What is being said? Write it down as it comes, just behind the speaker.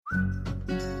You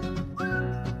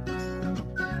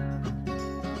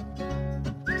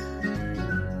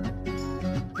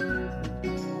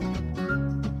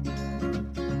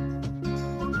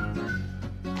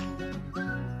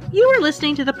are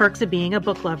listening to The Perks of Being a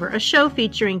Book Lover, a show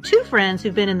featuring two friends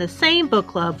who've been in the same book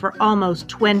club for almost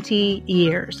 20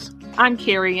 years. I'm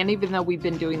Carrie, and even though we've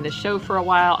been doing this show for a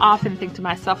while, I often think to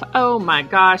myself, oh my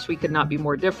gosh, we could not be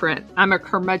more different. I'm a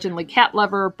curmudgeonly cat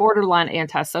lover, borderline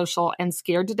antisocial, and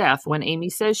scared to death when Amy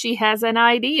says she has an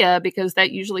idea, because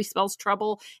that usually spells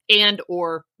trouble and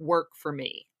or work for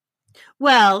me.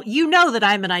 Well, you know that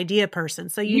I'm an idea person,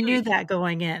 so you knew that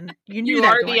going in. You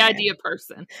are the idea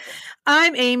person.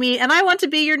 I'm Amy, and I want to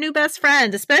be your new best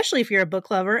friend, especially if you're a book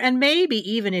lover, and maybe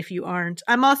even if you aren't.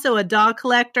 I'm also a dog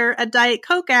collector, a Diet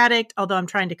Coke addict, although I'm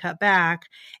trying to cut back,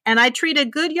 and I treat a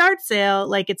good yard sale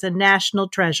like it's a national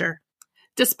treasure.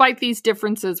 Despite these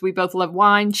differences, we both love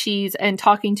wine, cheese, and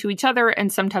talking to each other, and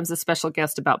sometimes a special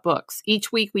guest about books.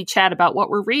 Each week, we chat about what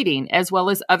we're reading, as well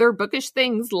as other bookish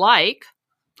things like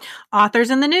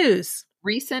authors in the news,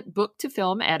 recent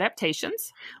book-to-film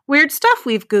adaptations, weird stuff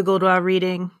we've Googled while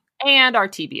reading, and our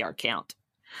TBR count.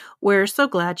 We're so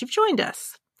glad you've joined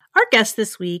us. Our guest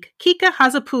this week, Kika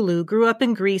Hatzopoulou, grew up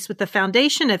in Greece with the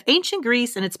foundation of ancient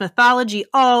Greece and its mythology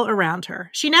all around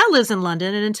her. She now lives in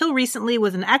London and until recently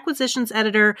was an acquisitions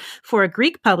editor for a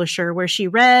Greek publisher where she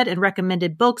read and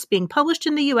recommended books being published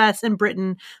in the US and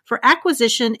Britain for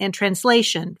acquisition and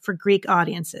translation for Greek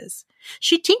audiences.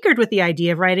 She tinkered with the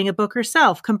idea of writing a book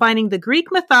herself, combining the Greek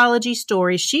mythology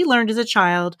stories she learned as a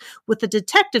child with the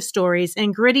detective stories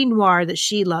and gritty noir that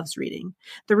she loves reading.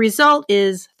 The result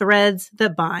is Threads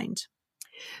That Bind.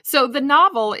 So the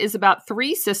novel is about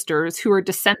three sisters who are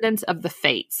descendants of the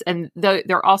Fates, and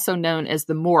they're also known as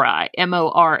the Morai,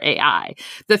 Morai,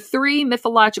 the three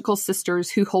mythological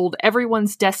sisters who hold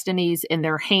everyone's destinies in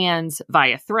their hands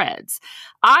via threads.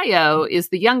 Io is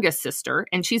the youngest sister,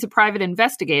 and she's a private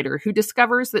investigator who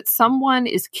discovers that someone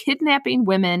is kidnapping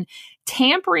women,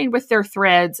 tampering with their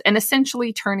threads, and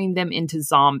essentially turning them into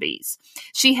zombies.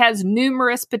 She has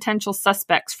numerous potential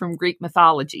suspects from Greek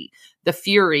mythology: the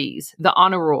Furies, the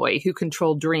Honoroi, who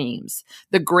control dreams,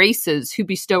 the Graces, who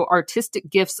bestow artistic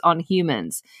gifts on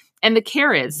humans, and the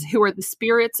Charis, who are the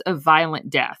spirits of violent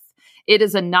death. It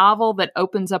is a novel that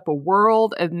opens up a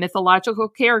world of mythological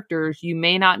characters you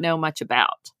may not know much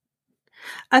about.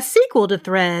 A sequel to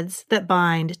Threads That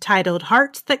Bind, titled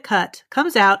Hearts That Cut,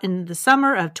 comes out in the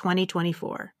summer of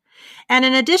 2024. And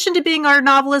in addition to being our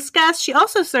novelist guest, she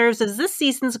also serves as this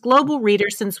season's global reader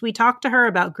since we talked to her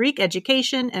about Greek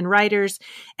education and writers,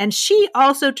 and she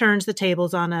also turns the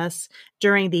tables on us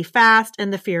during the Fast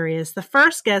and the Furious, the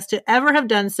first guest to ever have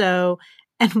done so,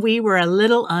 and we were a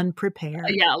little unprepared.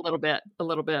 Yeah, a little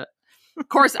bit. Of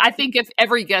course, I think if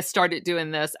every guest started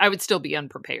doing this, I would still be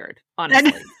unprepared,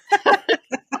 honestly.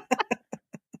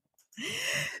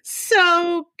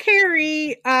 So,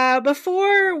 Carrie,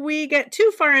 before we get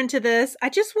too far into this, I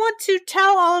just want to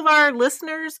tell all of our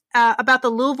listeners about the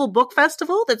Louisville Book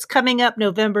Festival that's coming up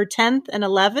November 10th and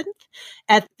 11th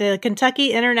at the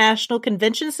Kentucky International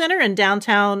Convention Center in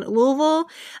downtown Louisville.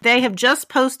 They have just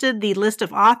posted the list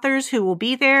of authors who will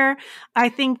be there. I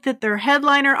think that their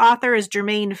headliner author is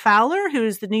Jermaine Fowler,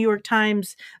 who's the New York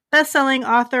Times bestselling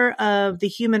author of The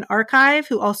Human Archive,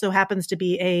 who also happens to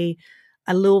be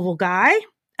a Louisville guy.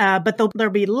 But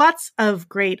there'll be lots of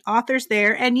great authors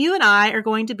there. And you and I are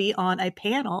going to be on a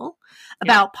panel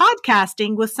about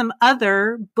podcasting with some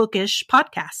other bookish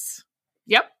podcasts.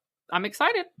 Yep. I'm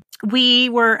excited. We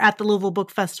were at the Louisville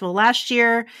Book Festival last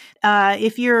year.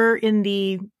 If you're in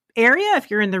the area,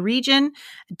 if you're in the region,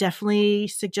 definitely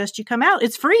suggest you come out.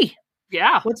 It's free.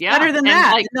 Yeah. What's better than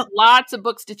that? Lots of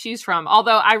books to choose from.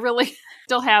 Although I really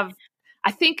still have, I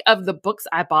think of the books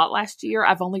I bought last year,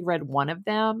 I've only read one of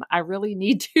them. I really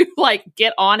need to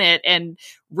get on it and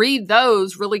read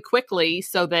those really quickly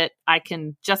so that I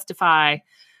can justify.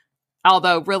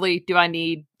 Although really, do I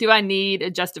need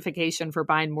a justification for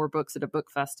buying more books at a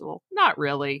book festival? Not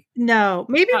really. No,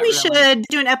 maybe we should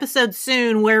do an episode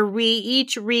soon where we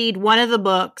each read one of the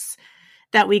books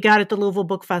that we got at the Louisville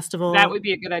Book Festival. That would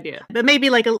be a good idea. But maybe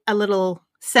a little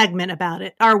segment about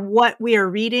it, or what we are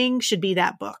reading should be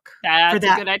that book. That's a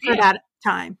good idea. For that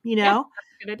time, you know? Yeah,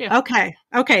 that's a good idea. Okay.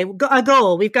 A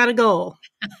goal. We've got a goal.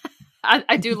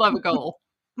 I do love a goal.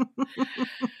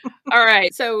 All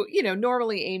right. So,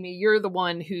 normally, Amy, you're the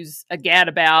one who's a gad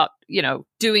about,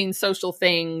 doing social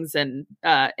things, and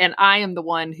I am the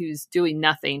one who's doing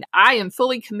nothing. I am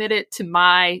fully committed to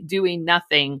my doing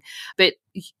nothing. But,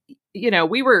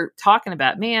 we were talking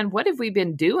about, man, what have we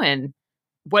been doing?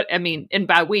 And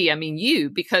by we, I mean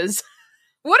you, because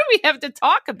what do we have to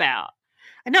talk about?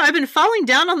 I know I've been falling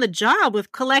down on the job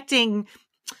with collecting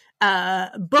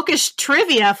bookish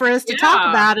trivia for us to talk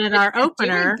about in our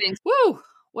opener. Woo!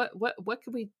 What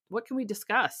can we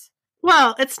discuss?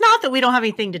 Well, it's not that we don't have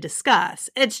anything to discuss.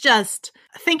 It's just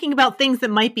thinking about things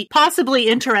that might be possibly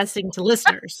interesting to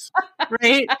listeners,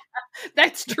 right?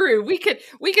 That's true. We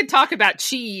could talk about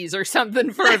cheese or something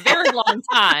for a very long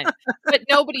time, but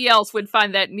nobody else would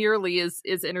find that nearly as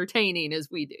entertaining as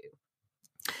we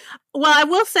do. Well, I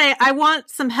will say I want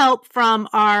some help from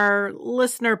our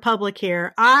listener public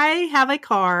here. I have a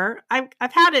car. I've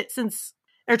had it since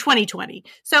 2020.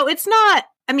 So it's not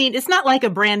like a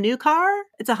brand new car.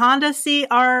 It's a Honda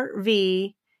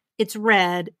CR-V. It's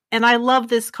red. And I love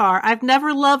this car. I've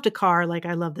never loved a car like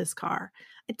I love this car.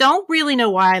 I don't really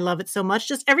know why I love it so much.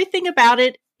 Just everything about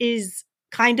it is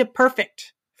kind of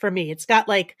perfect for me. It's got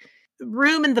like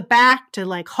room in the back to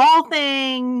like haul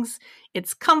things.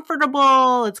 It's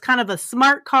comfortable. It's kind of a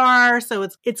smart car. So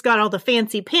it's got all the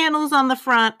fancy panels on the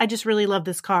front. I just really love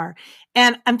this car.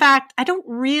 And in fact,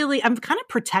 I'm kind of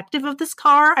protective of this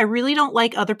car. I really don't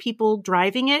like other people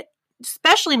driving it,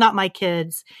 especially not my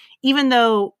kids, even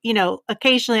though,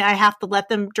 occasionally I have to let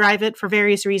them drive it for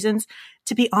various reasons.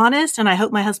 To be honest, and I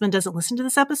hope my husband doesn't listen to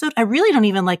this episode, I really don't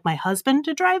even like my husband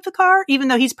to drive the car, even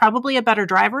though he's probably a better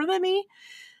driver than me.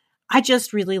 I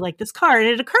just really like this car. And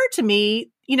it occurred to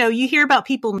me, you hear about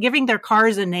people giving their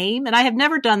cars a name, and I have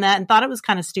never done that and thought it was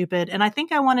kind of stupid. And I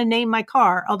think I want to name my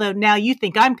car, although now you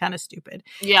think I'm kind of stupid.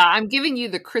 Yeah, I'm giving you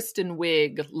the Kristen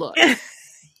Wiig look,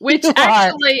 which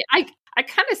actually I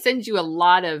kind of send you a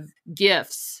lot of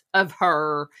gifts of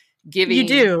her giving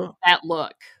you that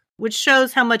look. Which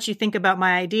shows how much you think about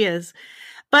my ideas.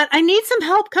 But I need some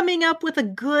help coming up with a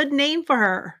good name for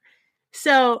her.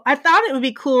 So I thought it would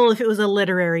be cool if it was a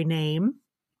literary name,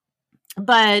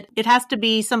 but it has to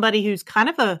be somebody who's kind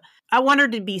of I want her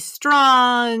to be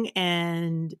strong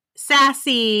and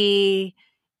sassy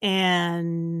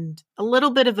and a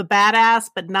little bit of a badass,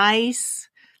 but nice.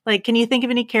 Like, can you think of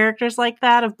any characters like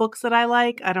that of books that I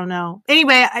like? I don't know.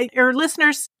 Anyway, your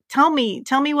listeners, tell me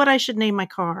what I should name my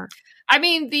car. I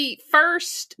mean, the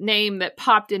first name that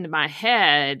popped into my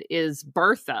head is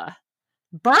Bertha.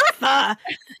 Bertha?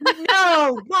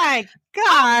 No, my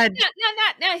God.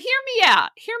 Now, hear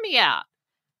me out.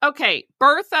 Okay,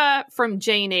 Bertha from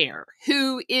Jane Eyre,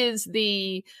 who is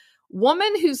the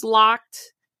woman who's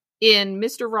locked in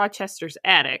Mr. Rochester's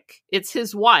attic. It's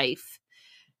his wife,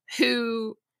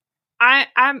 who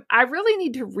I really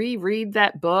need to reread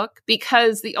that book,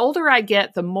 because the older I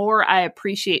get, the more I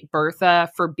appreciate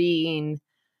Bertha for being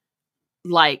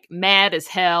like mad as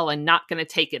hell and not going to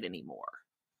take it anymore.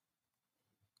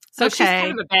 So she's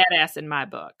kind of a badass in my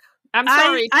book. I'm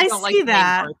sorry if you don't like the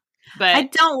name Bertha, but I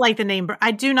don't like the name.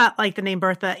 I do not like the name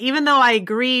Bertha. Even though I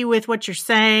agree with what you're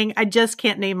saying, I just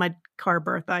can't name my car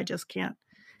Bertha. I just can't.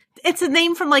 It's a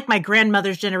name from like my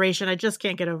grandmother's generation. I just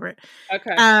can't get over it.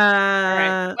 Okay. All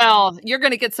right. Well, you're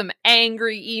going to get some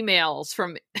angry emails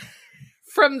from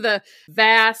the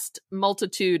vast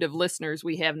multitude of listeners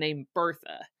we have named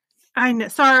Bertha. I know.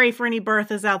 Sorry for any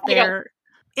Berthas out there.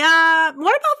 What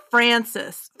about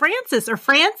Francis? Francis or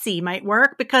Francie might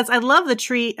work, because I love the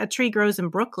tree. A tree grows in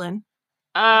Brooklyn.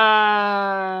 You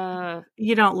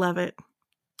don't love it.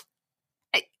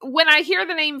 When I hear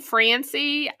the name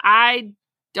Francie, I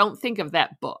don't think of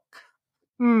that book.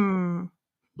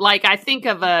 Like, I think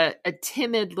of a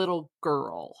timid little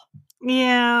girl.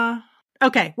 Yeah.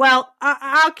 Okay. Well,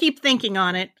 I'll keep thinking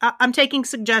on it. I'm taking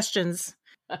suggestions.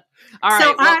 All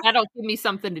right. Well, that'll give me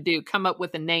something to do. Come up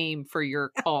with a name for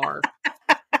your car.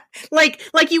 like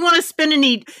you want to spend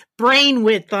any brain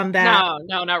width on that?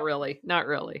 No, not really.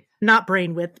 Not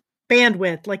brain width,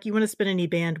 bandwidth. Like you want to spend any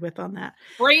bandwidth on that?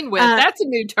 Brain width. That's a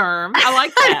new term. I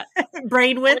like that.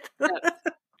 Brain width.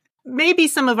 Maybe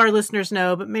some of our listeners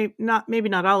know, but maybe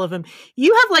not all of them.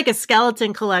 You have like a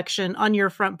skeleton collection on your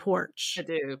front porch. I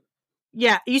do.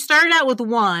 Yeah, you started out with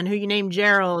one who you named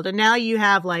Gerald, and now you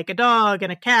have like a dog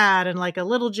and a cat and like a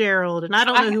little Gerald, and I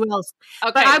don't know who else.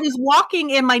 Okay. But I was walking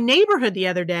in my neighborhood the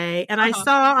other day, and I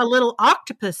saw a little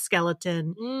octopus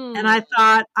skeleton, and I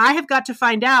thought, I have got to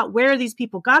find out where these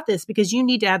people got this, because you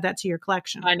need to add that to your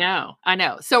collection. I know.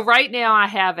 So right now I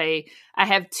have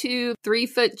 2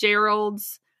 3-foot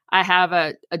Geralds. I have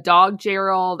a dog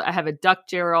Gerald. I have a duck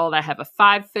Gerald. I have a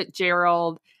 5-foot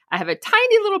Gerald. I have a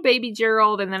tiny little baby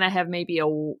Gerald, and then I have maybe a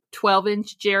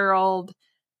 12-inch Gerald,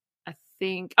 I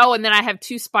think. Oh, and then I have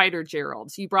 2 spider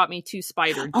Geralds. You brought me 2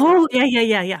 spider Geralds. Oh,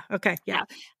 yeah. Okay, yeah.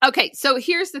 Okay, so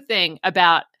here's the thing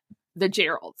about the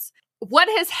Geralds. What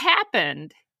has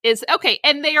happened is, okay,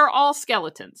 and they are all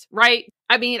skeletons, right?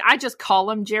 I mean, I just call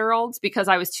them Geralds because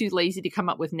I was too lazy to come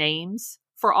up with names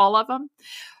for all of them.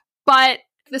 But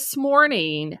this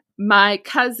morning, my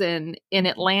cousin in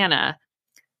Atlanta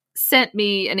sent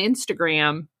me an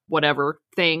Instagram, whatever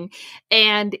thing,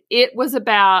 and it was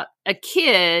about a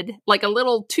kid, like a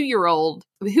little 2-year-old,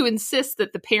 who insists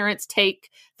that the parents take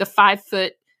the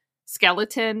 5-foot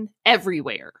skeleton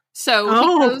everywhere. So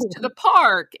he goes to the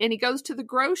park and he goes to the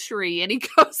grocery and he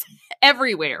goes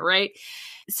everywhere, right?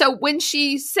 So when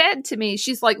she said to me,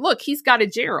 she's like, look, he's got a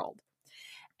Gerald.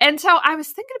 And so I was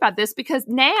thinking about this because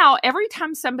now every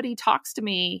time somebody talks to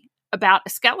me about a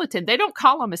skeleton, they don't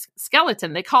call him a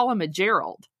skeleton, they call him a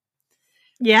Gerald.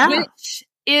 Yeah. Which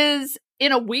is,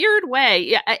 in a weird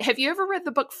way, have you ever read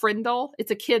the book Frindle?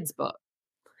 It's a kid's book.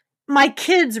 My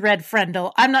kids read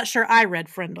Frindle. I'm not sure I read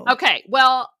Frindle. Okay,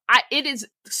 well, it is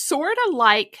sort of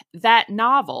like that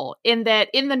novel in that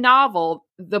in the novel,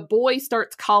 the boy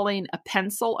starts calling a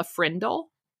pencil a Frindle.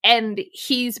 And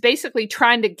he's basically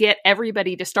trying to get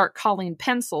everybody to start calling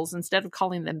pencils, instead of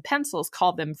calling them pencils,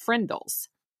 call them Frindles.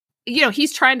 You know,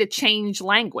 he's trying to change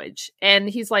language. And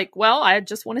he's like, well, I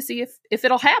just want to see if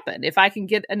it'll happen, if I can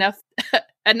get enough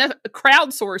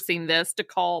crowdsourcing this to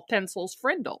call pencils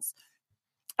Frindles.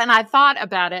 And I thought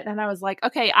about it and I was like,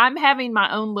 okay, I'm having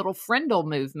my own little Frindle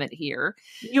movement here.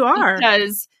 You are.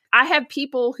 Because I have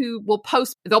people who will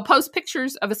they'll post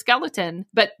pictures of a skeleton,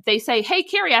 but they say, hey,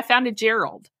 Carrie, I found a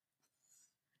Gerald.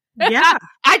 Yeah.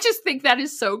 I just think that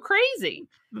is so crazy.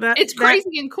 It's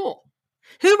crazy and cool.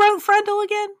 Who wrote Frindle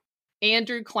again?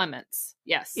 Andrew Clements.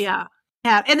 Yes. Yeah.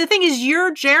 And the thing is,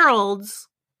 your Gerald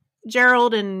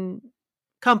and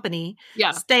company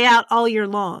stay out all year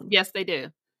long. Yes, they do.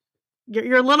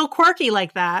 You're a little quirky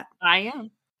like that. I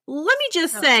am. Let me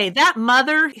just say, that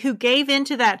mother who gave in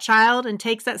to that child and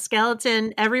takes that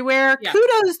skeleton everywhere,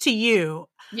 kudos to you.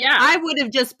 Yeah. I would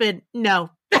have just been, no.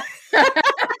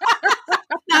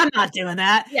 I'm not doing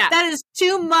that. Yeah. That is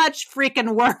too much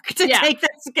freaking work to take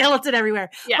that skeleton everywhere.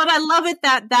 Yeah. But I love it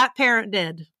that parent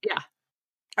did. Yeah.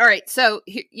 All right. So,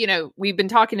 you know, we've been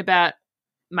talking about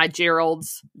my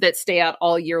Geralds that stay out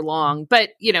all year long, but,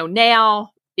 you know,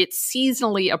 now it's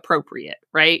seasonally appropriate,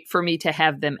 right, for me to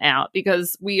have them out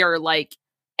because we are like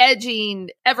edging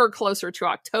ever closer to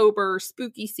October,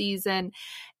 spooky season.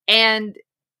 And,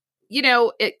 you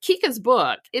know, Kika's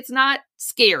book, it's not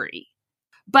scary,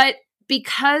 but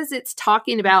because it's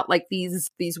talking about like these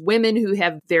women who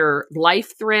have their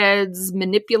life threads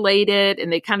manipulated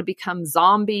and they kind of become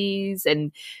zombies,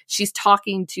 and she's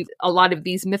talking to a lot of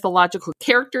these mythological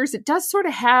characters, it does sort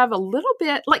of have a little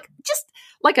bit like just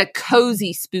like a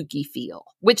cozy, spooky feel,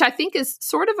 which I think is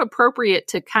sort of appropriate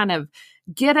to kind of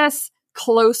get us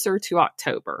closer to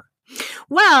October.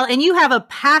 Well, and you have a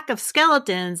pack of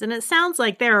skeletons, and it sounds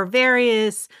like there are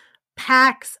various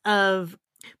packs of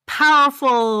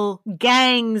powerful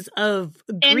gangs of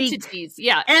entities,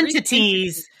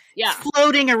 entities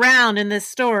floating around in this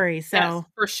story. So yes,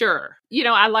 for sure. You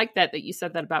know, I like that you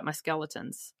said that about my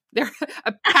skeletons. They're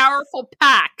a powerful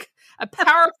pack, a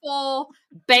powerful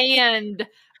band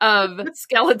of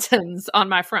skeletons on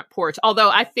my front porch. Although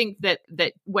I think that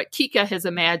what Kika has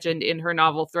imagined in her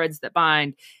novel Threads That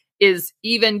Bind is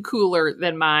even cooler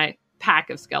than my pack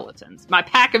of skeletons, my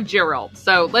pack of Gerald.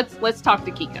 So let's talk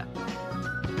to Kika.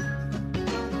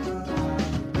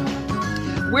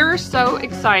 We're so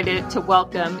excited to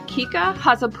welcome Kika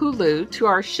Hatzopoulou to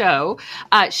our show.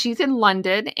 She's in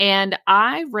London, and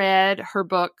I read her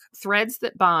book, Threads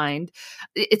That Bind.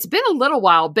 It's been a little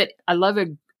while, but I love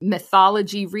a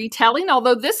mythology retelling,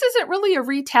 although this isn't really a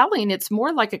retelling. It's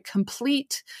more like a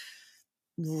complete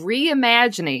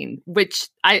reimagining, which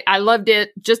I loved it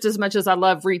just as much as I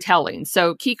love retelling.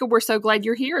 So, Kika, we're so glad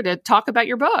you're here to talk about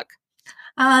your book.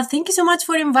 Thank you so much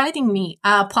for inviting me.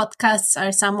 Podcasts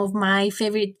are some of my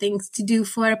favorite things to do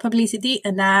for publicity,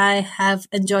 and I have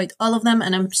enjoyed all of them,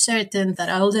 and I'm certain that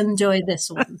I will enjoy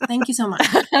this one. Thank you so much.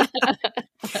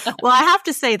 Well, I have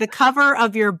to say, the cover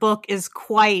of your book is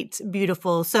quite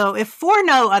beautiful. So if for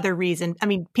no other reason, I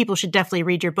mean, people should definitely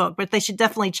read your book, but they should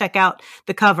definitely check out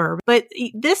the cover. But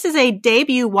this is a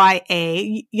debut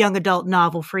YA young adult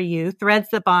novel for you, Threads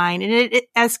That Bind. And it,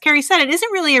 as Carrie said, it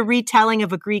isn't really a retelling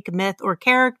of a Greek myth or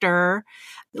character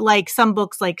like some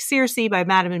books like Circe by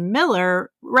Madeleine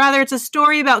Miller. Rather, it's a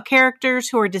story about characters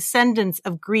who are descendants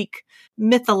of Greek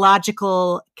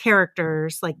mythological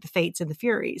characters like the Fates and the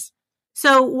Furies.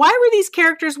 So why were these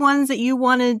characters ones that you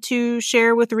wanted to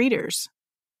share with readers?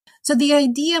 So the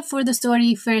idea for the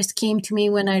story first came to me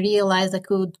when I realized I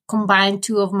could combine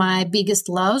two of my biggest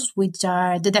loves, which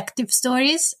are detective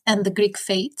stories and the Greek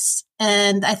fates.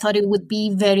 And I thought it would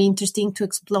be very interesting to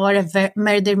explore a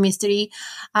murder mystery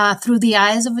through the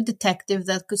eyes of a detective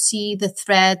that could see the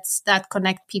threads that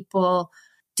connect people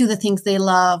to the things they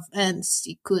love, and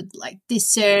she could like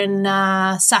discern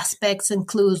suspects and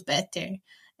clues better.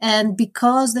 And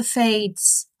because the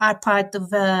Fates are part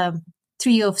of a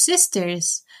trio of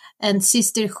sisters, and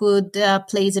sisterhood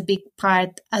plays a big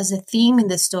part as a theme in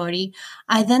the story,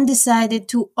 I then decided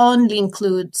to only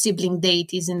include sibling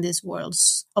deities in these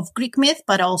worlds of Greek myth,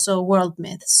 but also world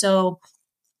myth. So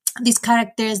these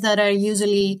characters that are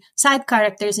usually side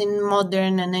characters in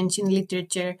modern and ancient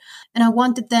literature, and I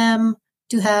wanted them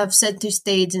to have center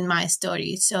stage in my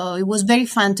story. So it was very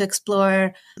fun to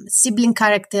explore sibling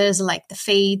characters like the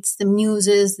Fates, the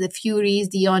Muses, the Furies,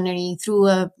 the Honorary through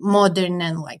a modern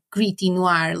and like gritty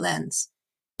noir lens.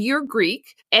 You're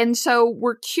Greek, and so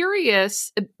we're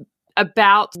curious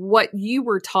about what you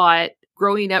were taught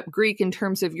growing up Greek in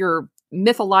terms of your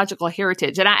mythological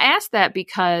heritage. And I ask that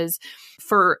because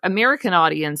for American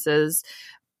audiences,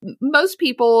 most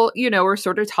people, are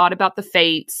sort of taught about the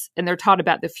Fates and they're taught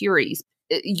about the Furies.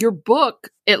 Your book,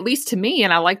 at least to me,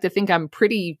 and I like to think I'm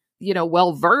pretty,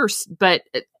 well versed, but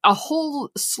a whole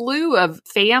slew of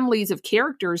families of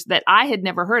characters that I had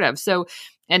never heard of. So,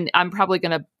 and I'm probably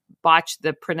going to botch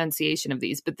the pronunciation of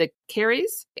these, but the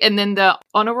Caries and then the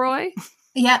Honoroi.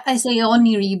 Yeah, I say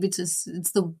Oniri because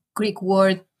it's the Greek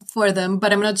word for them,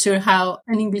 but I'm not sure how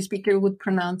an English speaker would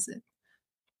pronounce it.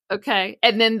 Okay.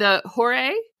 And then the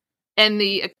Hore and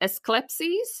the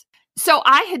Asclepses. So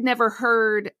I had never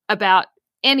heard about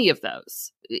any of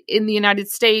those. In the United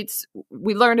States,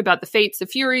 we learned about the Fates, the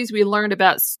Furies. We learned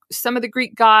about some of the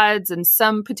Greek gods and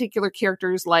some particular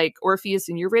characters like Orpheus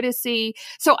and Eurydice.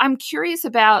 So I'm curious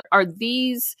about, are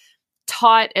these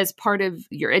taught as part of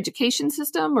your education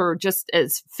system or just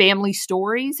as family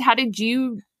stories? How did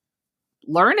you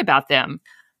learn about them?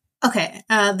 Okay,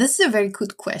 this is a very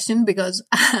good question because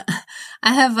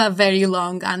I have a very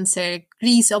long answer.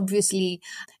 Greece, obviously,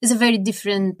 is a very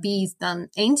different beast than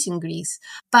ancient Greece.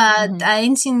 But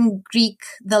ancient Greek,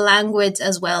 the language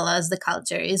as well as the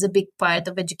culture, is a big part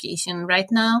of education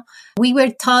right now. We were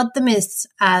taught the myths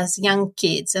as young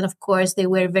kids, and of course, they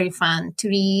were very fun to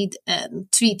read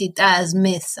and treated as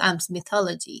myths and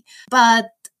mythology. But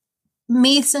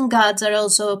myths and gods are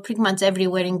also pretty much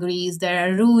everywhere in Greece. There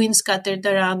are ruins scattered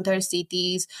around our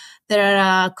cities. There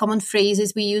are common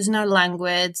phrases we use in our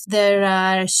language. There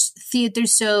are theater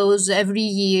shows every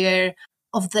year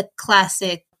of the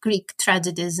classic Greek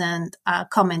tragedies and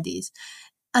comedies.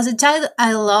 As a child,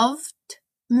 I loved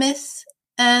myth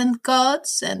and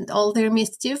gods and all their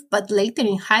mischief, but later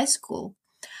in high school,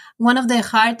 one of the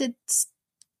hardest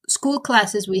school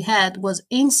classes we had was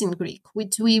ancient Greek,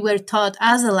 which we were taught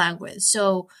as a language.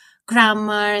 So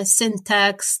grammar,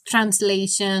 syntax,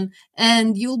 translation,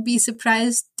 and you'll be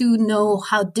surprised to know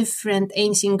how different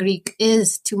ancient Greek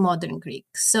is to modern Greek.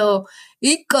 So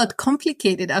it got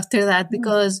complicated after that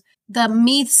because the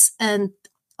myths and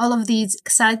all of these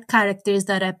side characters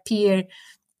that appear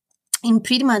in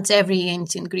pretty much every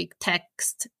ancient Greek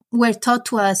text were taught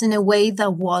to us in a way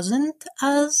that wasn't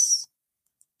as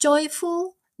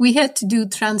joyful. We had to do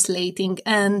translating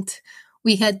and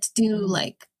we had to do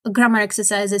like grammar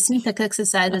exercises, syntax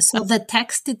exercises. So the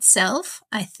text itself,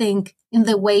 I think, in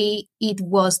the way it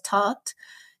was taught,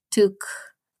 took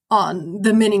on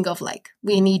the meaning of like,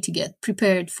 we need to get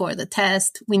prepared for the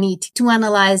test. We need to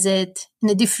analyze it in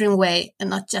a different way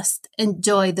and not just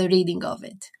enjoy the reading of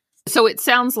it. So it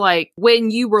sounds like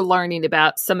when you were learning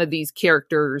about some of these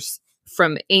characters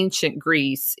from ancient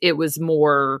Greece, it was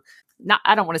more,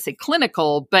 I don't want to say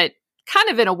clinical, but kind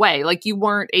of in a way, like you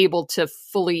weren't able to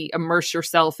fully immerse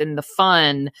yourself in the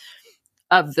fun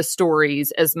of the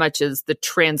stories as much as the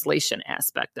translation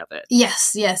aspect of it.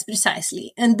 Yes,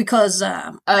 precisely. And because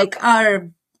like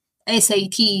our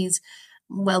SATs,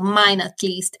 well, mine at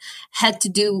least, had to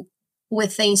do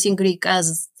with ancient Greek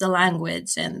as the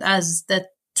language and as the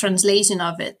translation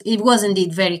of it. It was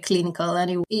indeed very clinical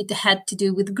and it had to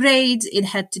do with grades, it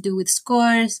had to do with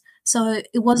scores. So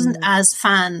it wasn't as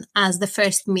fun as the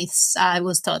first myths I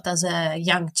was taught as a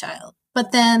young child.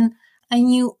 But then I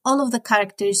knew all of the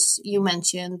characters you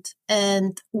mentioned.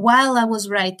 And while I was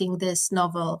writing this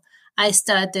novel, I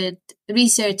started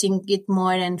researching it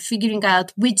more and figuring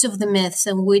out which of the myths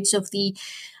and which of the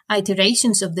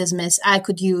iterations of these myths I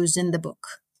could use in the book.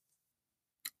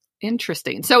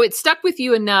 Interesting. So it stuck with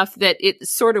you enough that it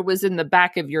sort of was in the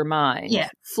back of your mind,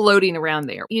 floating around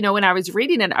there. You know, when I was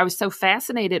reading it, I was so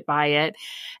fascinated by it.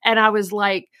 And I was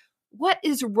like, what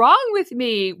is wrong with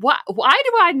me? Why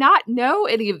do I not know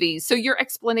any of these? So your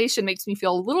explanation makes me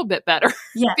feel a little bit better.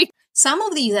 Yeah. Some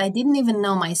of these I didn't even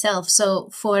know myself.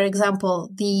 So, for example,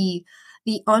 the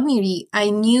Oniri, I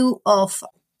knew of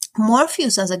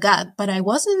Morpheus as a god, but I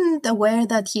wasn't aware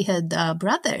that he had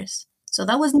brothers. So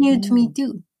that was new to me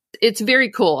too. It's very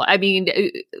cool. I mean,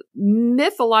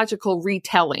 mythological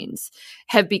retellings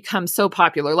have become so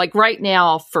popular. Like right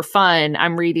now, for fun,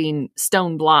 I'm reading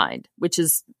Stone Blind, which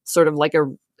is sort of like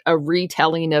a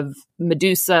retelling of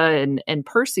Medusa and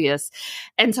Perseus.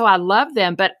 And so I love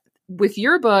them. But with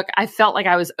your book, I felt like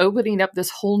I was opening up this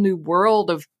whole new world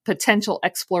of potential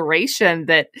exploration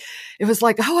that it was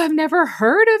like, oh, I've never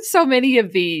heard of so many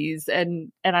of these.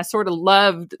 And I sort of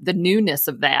loved the newness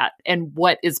of that and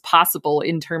what is possible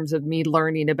in terms of me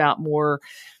learning about more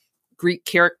Greek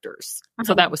characters.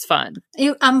 So that was fun.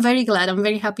 I'm very glad. I'm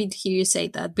very happy to hear you say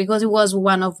that, because it was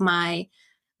one of my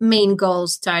main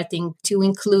goals, starting to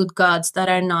include gods that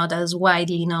are not as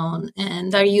widely known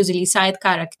and are usually side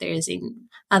characters in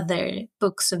other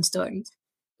books and stories.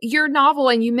 Your novel,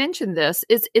 and you mentioned this,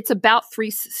 it's about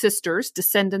three sisters,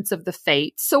 descendants of the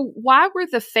Fates. So why were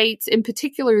the Fates, in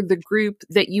particular, the group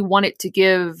that you wanted to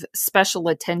give special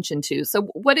attention to? So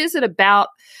what is it about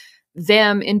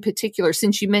them in particular,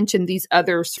 since you mentioned these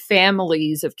other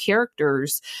families of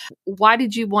characters? Why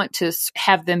did you want to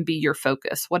have them be your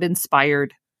focus? What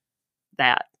inspired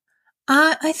that?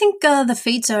 I think the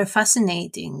Fates are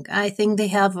fascinating. I think they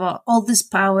have all this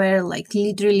power, like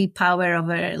literally power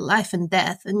over life and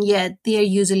death, and yet they are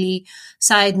usually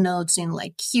side notes in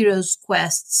like heroes'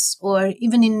 quests, or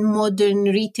even in modern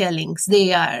retellings.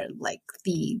 They are like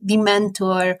the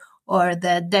mentor or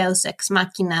the deus ex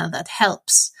machina that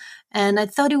helps. And I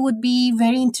thought it would be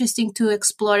very interesting to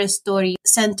explore a story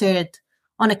centered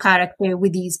on a character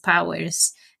with these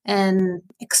powers and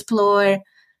explore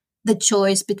the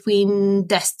choice between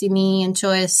destiny and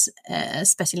choice,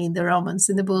 especially in the romance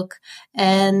in the book,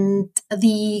 and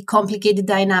the complicated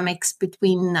dynamics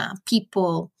between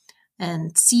people,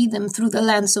 and see them through the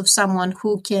lens of someone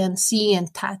who can see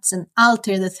and touch and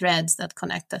alter the threads that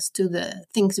connect us to the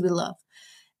things we love.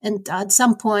 And at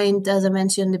some point, as I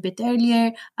mentioned a bit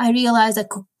earlier, I realized I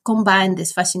could combine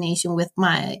this fascination with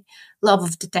my love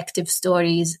of detective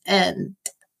stories and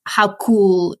how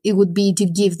cool it would be to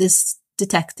give this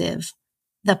detective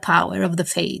the power of the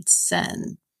Fates,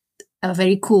 and a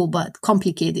very cool but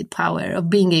complicated power of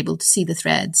being able to see the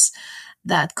threads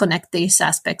that connect their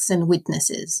suspects and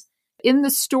witnesses. In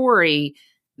the story,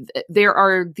 there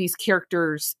are these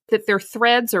characters that their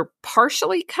threads are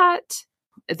partially cut.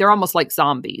 They're almost like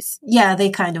zombies. Yeah,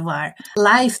 they kind of are.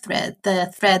 Life thread,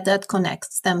 the thread that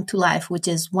connects them to life, which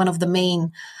is one of the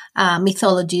main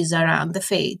mythologies around the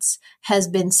Fates, has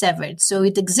been severed. So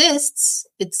it exists.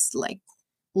 It's like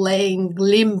laying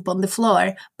limp on the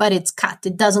floor, but it's cut.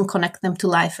 It doesn't connect them to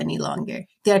life any longer.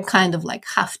 They're kind of like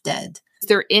half dead. Is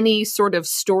there any sort of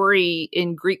story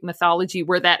in Greek mythology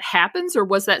where that happens, or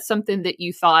was that something that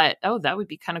you thought, oh, that would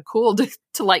be kind of cool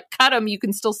to like cut them? You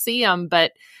can still see them,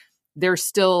 but they're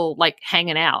still like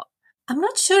hanging out. I'm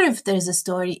not sure if there's a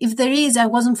story. If there is, I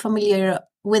wasn't familiar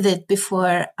with it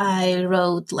before I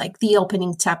wrote like the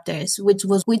opening chapters, which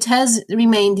has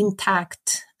remained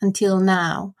intact until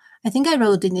now. I think I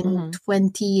wrote it in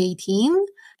 2018,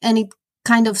 and it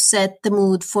kind of set the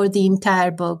mood for the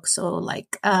entire book. So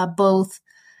like both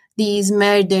these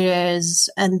murderers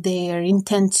and their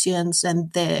intentions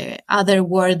and the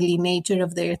otherworldly nature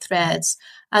of their threads,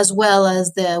 as well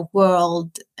as the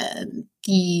world and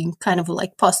the kind of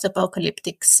like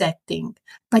post-apocalyptic setting.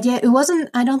 But yeah,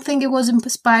 I don't think it was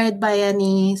inspired by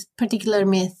any particular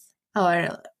myth or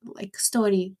like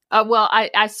story. Well,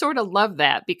 I sort of love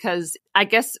that, because I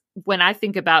guess when I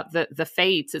think about the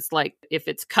Fates, it's like, if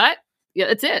it's cut, yeah,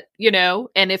 it's it,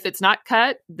 and if it's not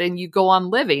cut, then you go on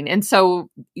living. And so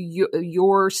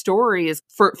your story is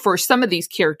for some of these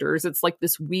characters, it's like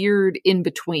this weird in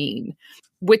between,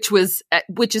 which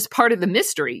is part of the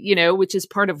mystery, which is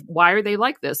part of why are they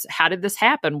like this? How did this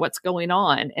happen? What's going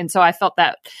on? And so I felt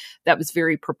that was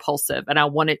very propulsive, and I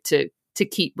wanted to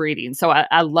keep reading. So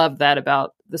I love that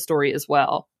about the story as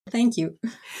well. Thank you.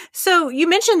 So you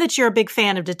mentioned that you're a big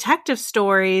fan of detective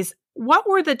stories. What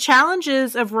were the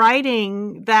challenges of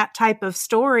writing that type of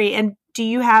story? And do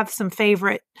you have some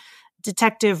favorite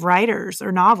detective writers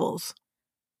or novels?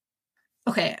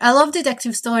 Okay, I love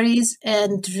detective stories.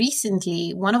 And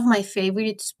recently, one of my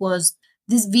favorites was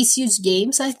this Vicious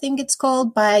Games, I think it's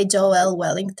called, by Joel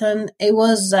Wellington. It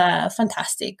was a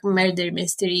fantastic murder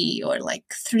mystery or like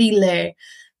thriller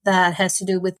that has to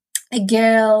do with a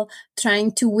girl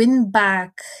trying to win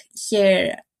back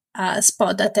her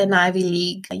spot at an Ivy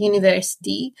League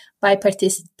university by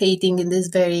participating in this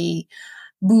very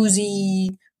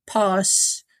boozy,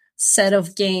 posh set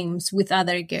of games with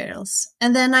other girls.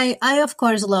 And then I of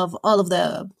course love all of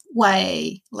the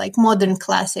YA, like modern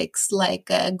classics, like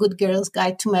Good Girl's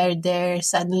Guide to Murder,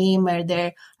 Suddenly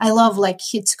Murder. I love like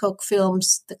Hitchcock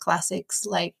films, the classics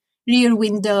like Rear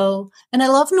Window. And I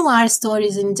love noir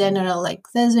stories in general, like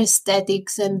there's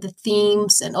aesthetics and the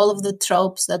themes and all of the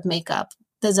tropes that make up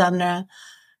the genre.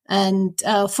 And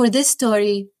for this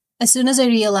story, as soon as I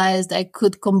realized I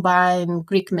could combine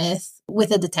Greek myth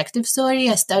with a detective story,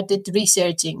 I started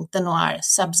researching the noir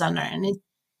subgenre. And it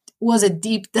was a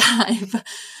deep dive,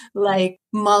 like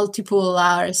multiple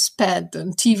hours spent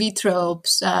on TV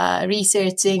tropes,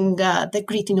 researching the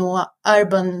gritty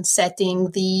urban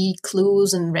setting, the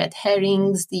clues and red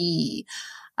herrings, the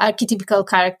archetypical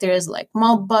characters like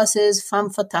mob bosses,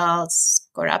 femme fatales,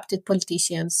 corrupted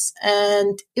politicians.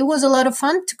 And it was a lot of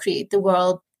fun to create the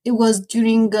world. It was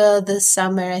during the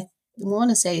summer, I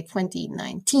want to say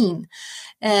 2019.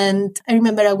 And I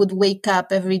remember I would wake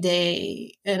up every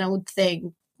day and I would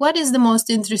think, what is the most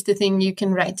interesting thing you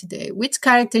can write today? Which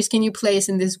characters can you place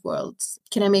in this world?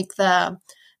 Can I make the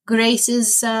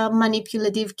Graces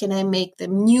manipulative? Can I make the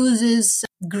muses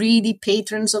greedy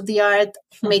patrons of the art?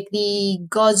 Make the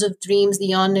gods of dreams,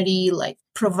 the honorary, like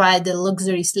provide a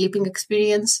luxury sleeping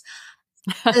experience?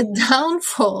 The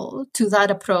downfall to that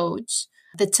approach,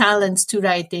 the challenge to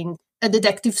writing a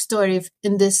detective story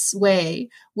in this way,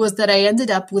 was that I ended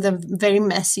up with a very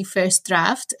messy first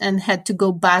draft and had to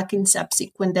go back in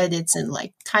subsequent edits and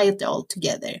like tie it all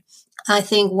together. I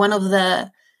think one of the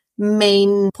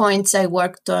main points I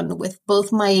worked on with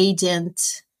both my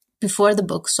agent before the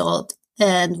book sold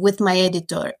and with my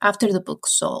editor after the book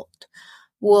sold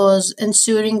was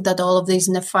ensuring that all of these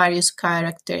nefarious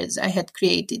characters I had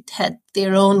created had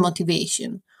their own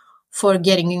motivation for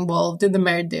getting involved in the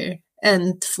murder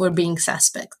and for being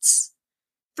suspects.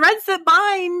 Threads That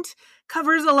Bind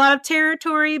covers a lot of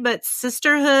territory, but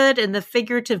sisterhood and the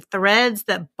figurative threads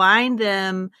that bind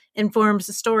them informs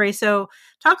the story. So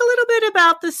talk a little bit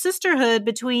about the sisterhood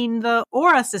between the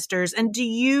Aura sisters. And do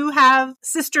you have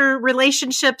sister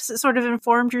relationships that sort of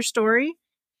informed your story?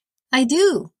 I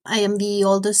do. I am the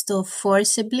oldest of 4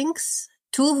 siblings,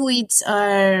 2 of which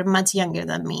are much younger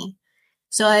than me.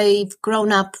 So I've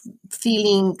grown up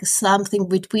feeling something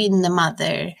between a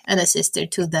mother and a sister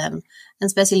to them,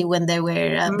 especially when they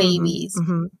were babies.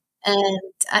 Mm-hmm. And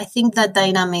I think that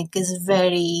dynamic is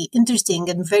very interesting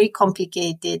and very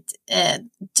complicated.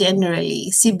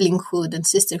 Generally, siblinghood and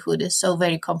sisterhood is so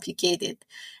very complicated.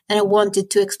 And I wanted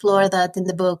to explore that in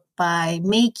the book by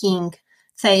making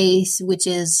Thais, which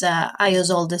is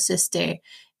Ayo's older sister,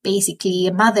 basically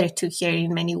a mother to her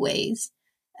in many ways.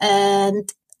 And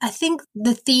I think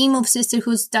the theme of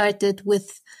sisterhood started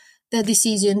with the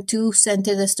decision to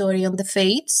center the story on the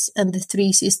Fates and the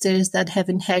 3 sisters that have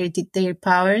inherited their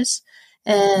powers.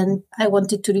 And I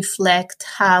wanted to reflect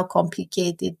how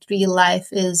complicated real life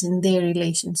is in their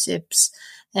relationships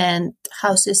and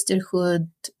how sisterhood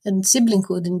and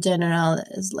siblinghood in general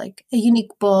is like a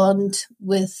unique bond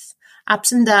with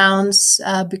ups and downs,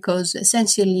 because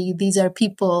essentially these are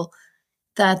people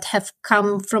that have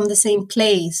come from the same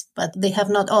place, but they have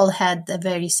not all had the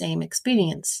very same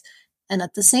experience. And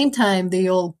at the same time, they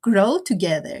all grow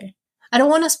together. I don't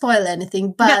want to spoil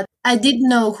anything, but I did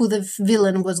know who the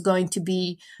villain was going to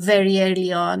be very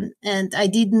early on. And I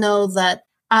did know that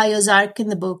Ayo's arc in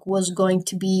the book was going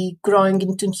to be growing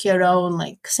into her own,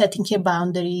 like setting her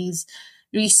boundaries,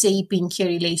 reshaping her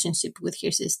relationship with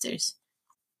her sisters.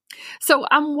 So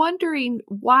I'm wondering,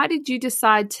 why did you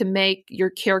decide to make your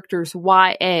characters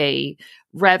YA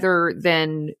rather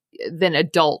than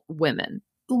adult women?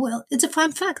 Well, it's a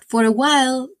fun fact. For a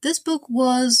while, this book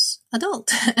was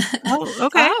adult. Oh,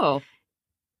 okay. Oh.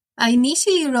 I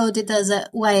initially wrote it as a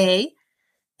YA,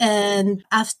 and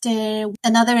after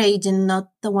another agent,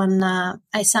 not the one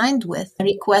I signed with,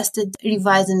 requested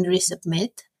revise and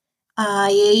resubmit, I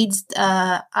aged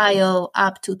Ayo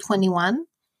up to 21.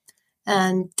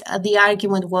 And the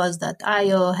argument was that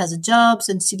Ayo has a job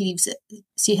and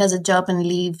she has a job and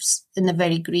lives in a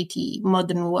very gritty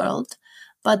modern world.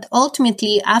 But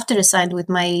ultimately, after I signed with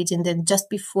my agent and just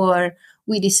before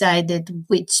we decided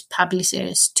which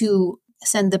publishers to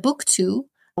send the book to,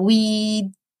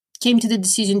 we came to the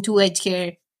decision to age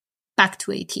her back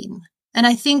to 18. And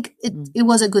I think it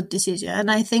was a good decision. And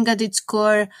I think at its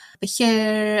core,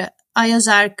 Ayo's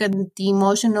arc and the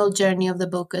emotional journey of the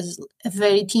book is a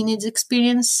very teenage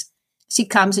experience. She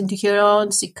comes into her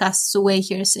own, she casts away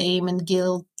her shame and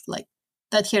guilt like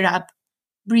that her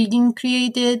upbringing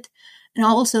created. And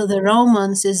also the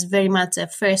romance is very much a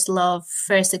first love,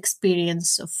 first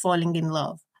experience of falling in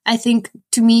love. I think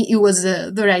to me it was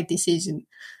the right decision.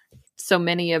 So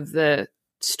many of the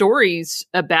stories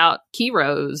about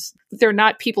heroes, they're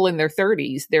not people in their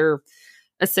 30s. They're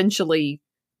essentially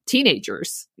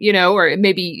teenagers, or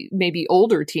maybe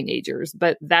older teenagers,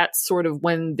 but that's sort of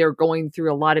when they're going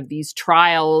through a lot of these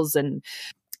trials and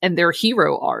their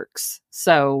hero arcs.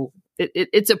 So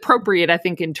it's appropriate, I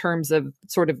think, in terms of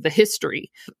sort of the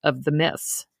history of the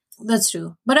myths. That's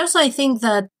true. But also I think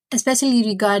that, especially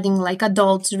regarding like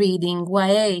adults reading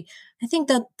YA, I think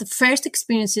that the first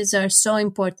experiences are so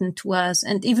important to us.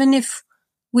 And even if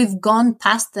we've gone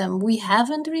past them, we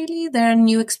haven't really. There are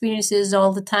new experiences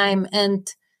all the time.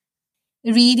 And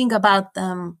reading about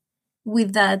them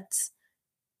with that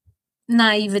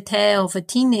naivete of a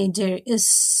teenager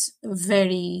is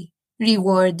very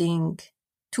rewarding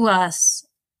to us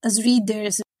as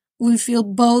readers. We feel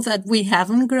both that we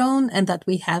haven't grown and that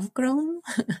we have grown.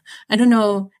 I don't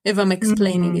know if I'm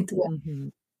explaining it well. Mm-hmm.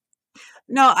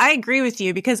 No, I agree with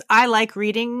you because I like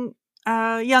reading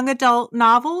young adult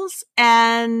novels,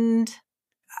 and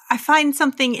I find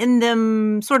something in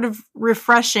them sort of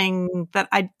refreshing that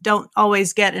I don't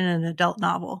always get in an adult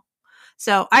novel.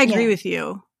 So I agree with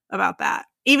you about that.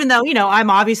 Even though, I'm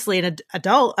obviously an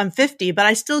adult, I'm 50, but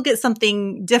I still get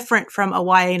something different from a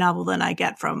YA novel than I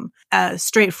get from a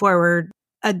straightforward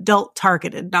adult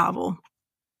targeted novel.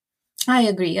 I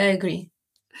agree.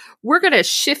 We're going to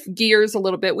shift gears a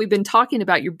little bit. We've been talking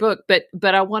about your book, but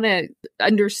I want to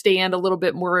understand a little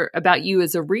bit more about you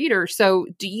as a reader. So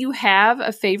do you have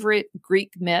a favorite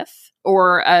Greek myth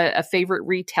or a favorite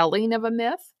retelling of a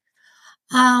myth?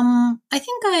 I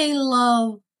think I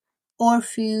love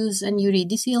Orpheus and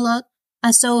Eurydice a lot.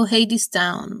 I saw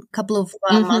Hadestown a couple of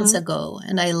months ago,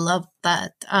 and I loved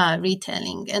that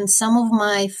retelling. And some of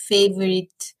my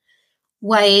favorite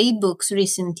YA books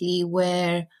recently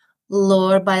were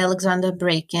Lore by Alexander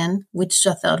Bracken, which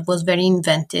I thought was very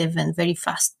inventive and very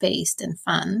fast-paced and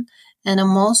fun. And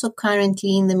I'm also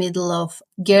currently in the middle of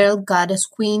Girl, Goddess,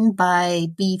 Queen by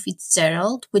B.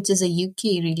 Fitzgerald, which is a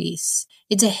UK release.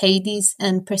 It's a Hades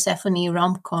and Persephone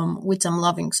rom-com, which I'm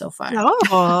loving so far.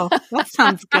 Oh, that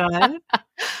sounds good.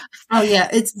 Oh yeah,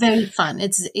 it's very fun.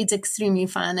 It's extremely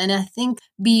fun. And I think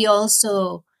B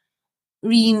also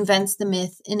reinvents the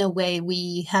myth in a way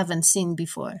we haven't seen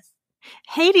before.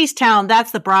 Hadestown,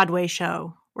 that's the Broadway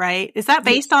show, right? Is that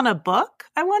based on a book,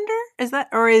 I wonder? Is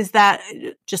that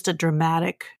just a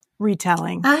dramatic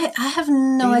retelling? I have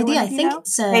no idea. I think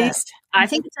it's based. I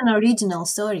think it's an original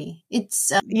story.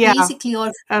 It's basically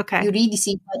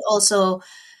Eurydice, but also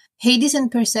Hades and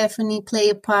Persephone play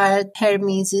a part.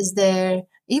 Hermes is there.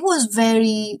 It was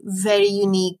very, very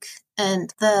unique,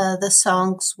 and the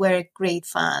songs were great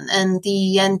fun, and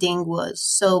the ending was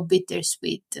so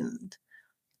bittersweet and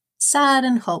sad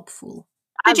and hopeful.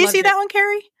 Did you see that one,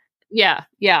 Carrie? Yeah,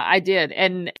 I did.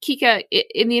 And Kika,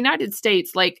 in the United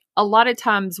States, like a lot of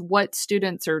times what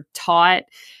students are taught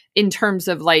in terms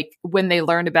of like when they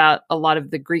learn about a lot of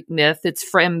the Greek myth, it's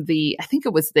from I think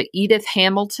it was the Edith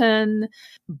Hamilton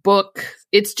book.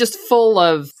 It's just full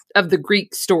of the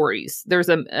Greek stories. There's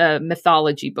a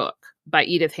mythology book by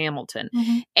Edith Hamilton.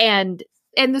 And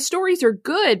the stories are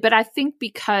good, but I think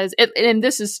because, and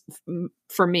this is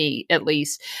for me at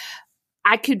least,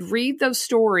 I could read those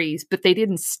stories, but they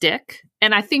didn't stick.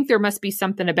 And I think there must be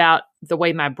something about the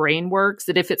way my brain works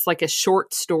that if it's like a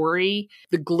short story,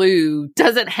 the glue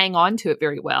doesn't hang on to it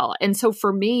very well. And so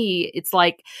for me, it's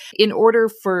like in order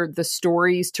for the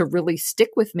stories to really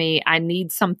stick with me, I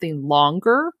need something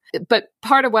longer. But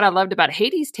part of what I loved about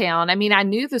Hadestown, I mean, I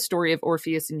knew the story of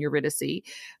Orpheus and Eurydice,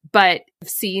 but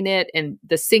seeing it and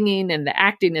the singing and the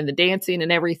acting and the dancing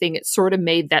and everything, it sort of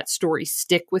made that story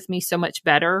stick with me so much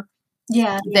better.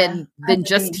 Than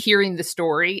just hearing the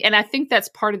story. And I think that's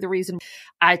part of the reason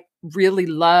I really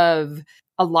love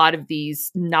a lot of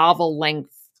these novel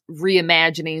length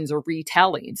reimaginings or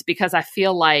retellings, because I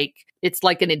feel like it's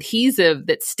like an adhesive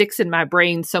that sticks in my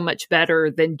brain so much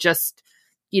better than just,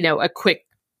 a quick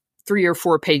 3 or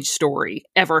 4 page story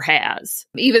ever has.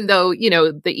 Even though,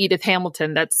 the Edith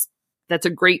Hamilton, that's a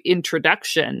great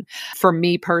introduction. For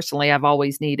me personally, I've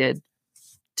always needed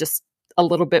just a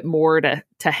little bit more to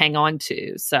hang on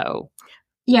to. So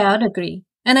yeah, I'd agree.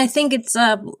 And I think it's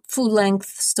full length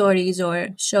stories or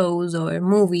shows or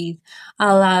movies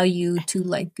allow you to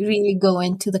like really go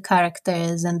into the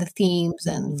characters and the themes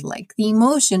and like the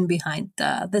emotion behind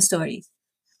the stories.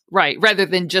 Right. Rather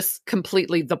than just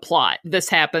completely the plot. This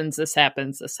happens, this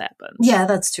happens, this happens. Yeah,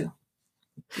 that's true.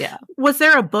 Yeah. Was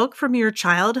there a book from your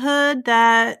childhood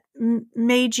that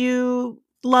made you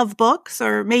love books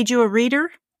or made you a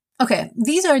reader? Okay,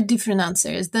 these are different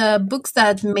answers. The books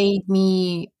that made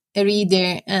me a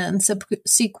reader and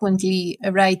subsequently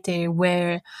a writer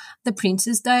were The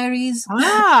Princess Diaries.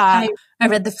 I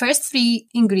read the first 3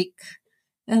 in Greek,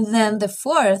 and then the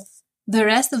 4th, the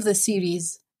rest of the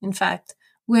series, in fact,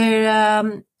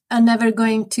 were never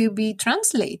going to be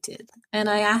translated. And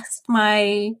I asked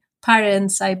my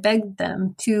parents, I begged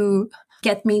them to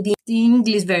get me the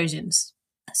English versions.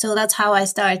 So that's how I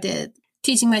started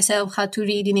teaching myself how to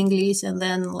read in English, and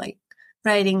then like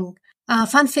writing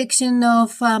fan fiction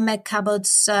of Meg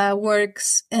Cabot's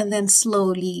works, and then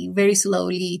slowly, very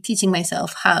slowly teaching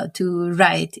myself how to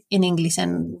write in English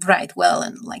and write well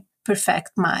and like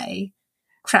perfect my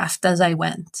craft as I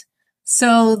went.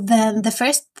 So then the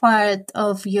first part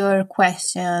of your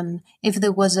question, if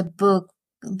there was a book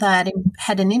that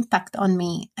had an impact on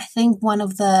me, I think one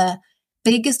of the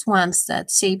biggest ones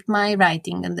that shaped my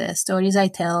writing and the stories I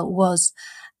tell was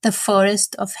The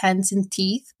Forest of Hands and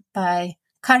Teeth by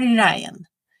Carrie Ryan.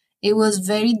 It was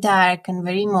very dark and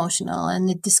very emotional, and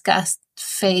it discussed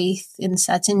faith in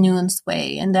such a nuanced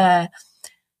way, and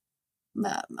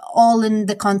all in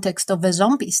the context of a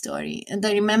zombie story. And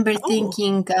I remember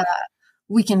thinking,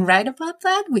 we can write about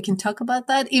that, we can talk about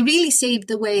that. It really shaped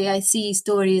the way I see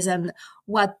stories and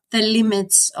what the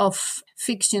limits of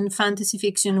fiction, fantasy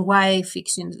fiction, YA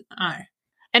fiction are.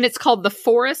 And it's called The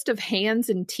Forest of Hands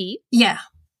and Teeth? Yeah.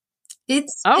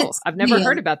 I've never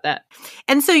heard about that.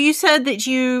 And so you said that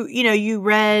you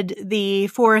read the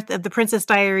fourth of the Princess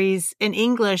Diaries in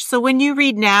English. So when you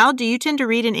read now, do you tend to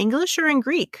read in English or in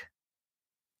Greek?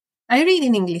 I read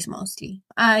in English mostly.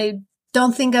 I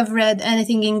don't think I've read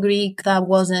anything in Greek that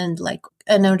wasn't like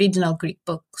an original Greek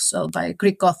book, so by a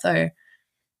Greek author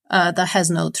that has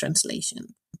no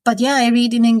translation. But yeah, I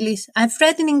read in English. I've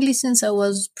read in English since I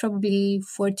was probably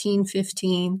 14,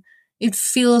 15. It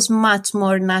feels much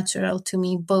more natural to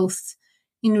me, both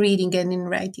in reading and in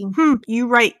writing. You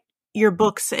write your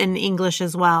books in English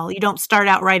as well. You don't start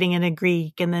out writing in a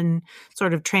Greek and then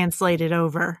sort of translate it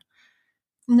over.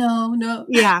 No.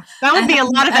 Yeah, that would be a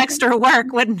lot of extra work,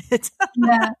 wouldn't it?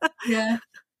 Yeah.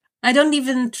 I don't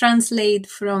even translate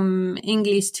from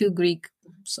English to Greek.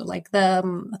 So like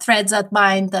the Threads That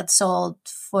Bind that sold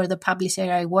for the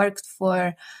publisher I worked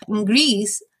for in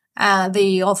Greece,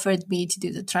 they offered me to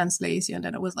do the translation,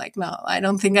 and I was like, no, I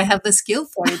don't think I have the skill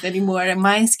for it anymore. And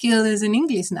my skill is in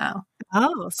English now.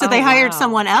 Oh, so they hired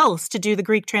someone else to do the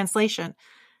Greek translation.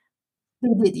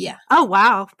 They did, yeah. Oh,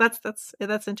 wow.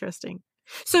 That's interesting.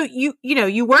 So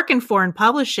you work in foreign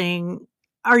publishing.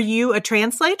 Are you a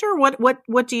translator?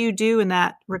 What do you do in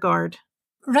that regard?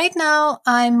 Right now,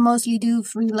 I mostly do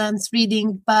freelance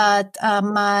reading, but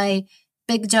my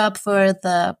big job for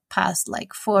the past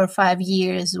 4 or 5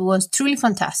 years was truly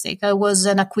fantastic. I was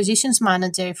an acquisitions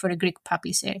manager for a Greek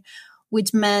publisher,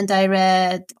 which meant I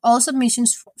read all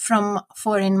submissions from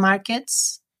foreign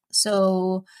markets.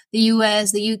 So the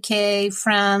US, the UK,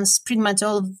 France, pretty much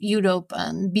all of Europe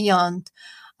and beyond.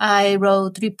 I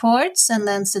wrote reports and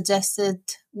then suggested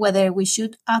whether we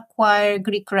should acquire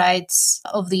Greek rights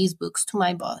of these books to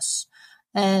my boss.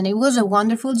 And it was a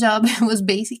wonderful job. It was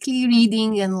basically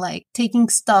reading and taking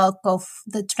stock of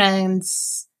the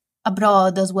trends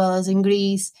abroad as well as in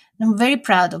Greece. And I'm very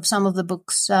proud of some of the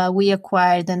books we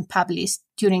acquired and published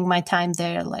during my time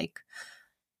there, like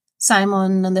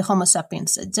Simon and the Homo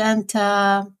sapiens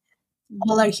Agenta,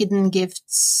 All Our Hidden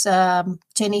Gifts,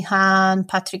 Jenny Han,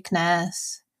 Patrick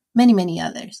Ness, many, many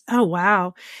others. Oh,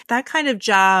 wow. That kind of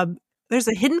job, there's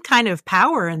a hidden kind of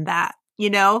power in that,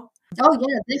 Oh,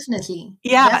 yeah, definitely.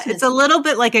 Yeah, Definitely. It's a little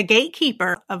bit like a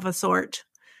gatekeeper of a sort.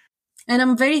 And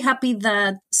I'm very happy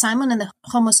that Simon and the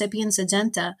Homo sapiens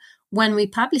Agenta, when we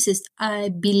published it, I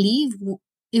believe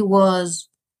it was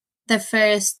the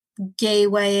first gay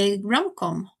YA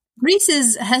rom-com. Greece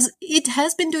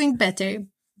has been doing better,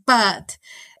 but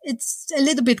it's a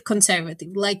little bit conservative,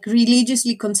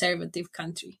 religiously conservative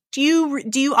country. Do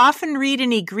you often read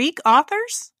any Greek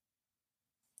authors?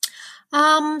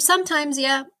 Sometimes,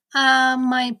 yeah.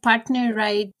 My partner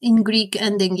writes in Greek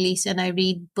and English, and I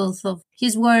read both of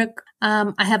his work.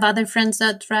 I have other friends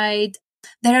that write.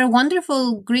 There are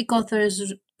wonderful Greek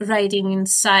authors writing in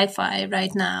sci-fi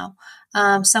right now.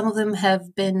 Some of them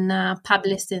have been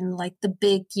published in the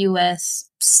big US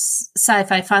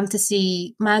sci-fi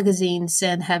fantasy magazines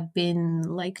and have been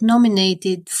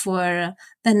nominated for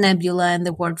the Nebula and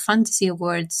the World Fantasy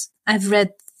Awards. I've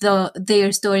read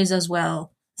their stories as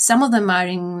well. Some of them are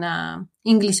in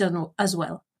English as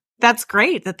well. That's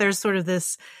great that there's sort of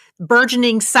this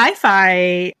burgeoning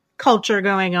sci-fi culture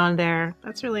going on there.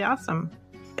 That's really awesome.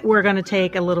 We're going to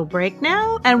take a little break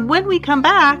now, and when we come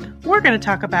back, we're going to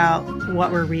talk about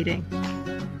what we're reading.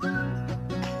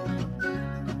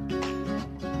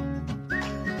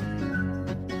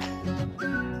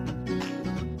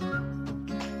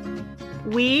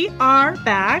 We are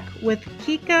back with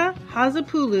Kika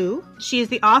Hatzopoulou. She is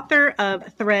the author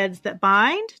of Threads That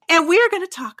Bind, and we are going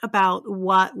to talk about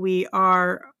what we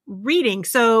are reading.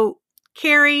 So,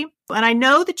 Carrie, and I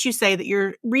know that you say that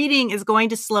your reading is going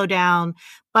to slow down,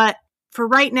 but for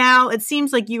right now, it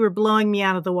seems like you were blowing me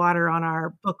out of the water on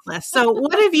our book list. So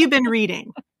what have you been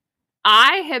reading?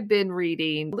 I have been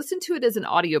listen to it as an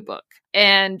audiobook,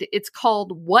 and it's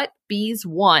called What Bees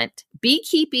Want,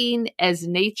 Beekeeping as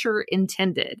Nature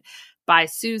Intended by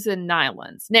Susan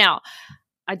Nylands. Now,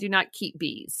 I do not keep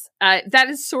bees. That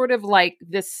is sort of like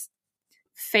this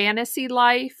fantasy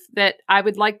life that I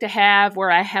would like to have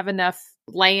where I have enough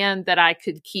land that I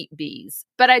could keep bees.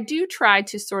 But I do try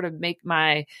to sort of make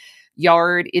my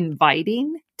yard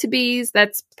inviting to bees.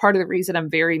 That's part of the reason I'm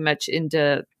very much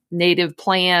into native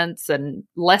plants and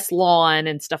less lawn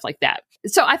and stuff like that.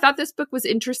 So I thought this book was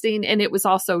interesting, and it was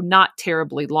also not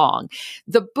terribly long.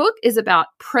 The book is about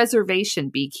preservation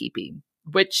beekeeping,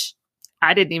 which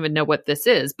I didn't even know what this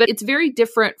is, but it's very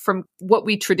different from what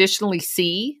we traditionally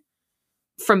see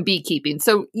from beekeeping.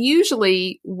 So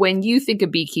usually when you think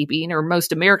of beekeeping, or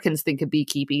most Americans think of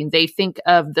beekeeping, they think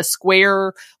of the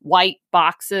square white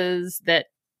boxes that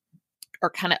are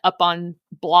kind of up on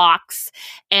blocks,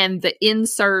 and the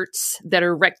inserts that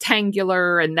are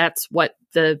rectangular, and that's what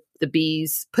the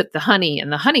bees put the honey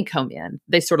and the honeycomb in.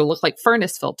 They sort of look like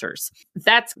furnace filters.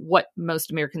 That's what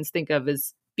most Americans think of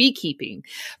as beekeeping.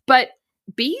 But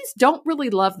bees don't really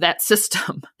love that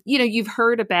system. You've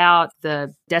heard about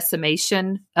the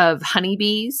decimation of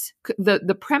honeybees.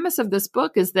 The premise of this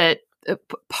book is that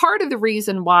part of the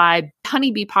reason why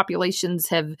honeybee populations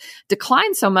have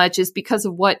declined so much is because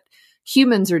of what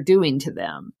humans are doing to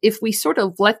them. If we sort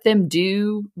of let them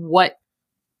do what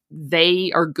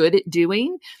they are good at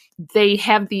doing, they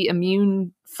have the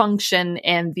immune function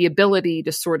and the ability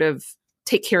to sort of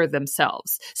take care of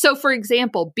themselves. So, for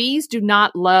example, bees do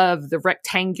not love the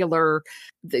rectangular,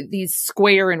 these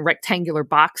square and rectangular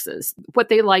boxes. What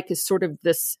they like is sort of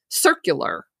this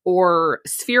circular or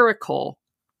spherical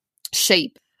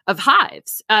shape of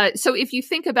hives. So if you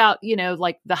think about,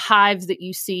 like the hives that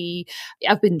you see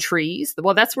up in trees,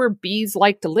 well, that's where bees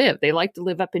like to live. They like to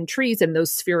live up in trees in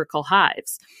those spherical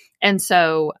hives. And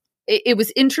so it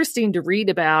was interesting to read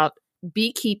about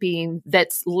beekeeping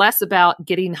that's less about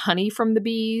getting honey from the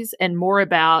bees and more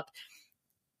about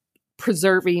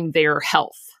preserving their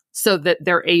health so that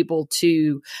they're able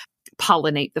to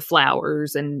pollinate the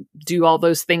flowers and do all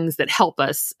those things that help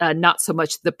us, not so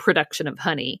much the production of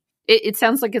honey. It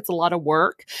sounds like it's a lot of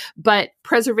work, but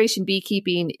preservation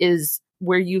beekeeping is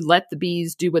where you let the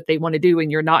bees do what they want to do,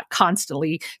 and you're not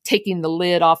constantly taking the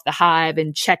lid off the hive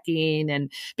and checking.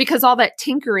 And because all that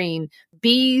tinkering,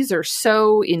 bees are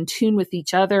so in tune with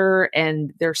each other,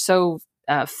 and they're so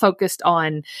focused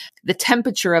on the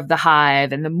temperature of the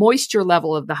hive and the moisture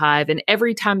level of the hive. And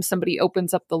every time somebody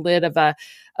opens up the lid of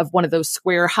one of those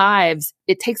square hives,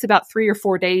 it takes about 3 or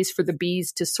 4 days for the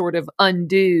bees to sort of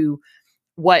undo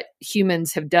what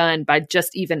humans have done by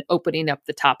just even opening up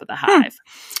the top of the hive.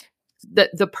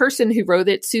 The person who wrote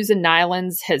it, Susan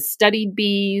Nylands, has studied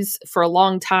bees for a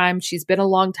long time. She's been a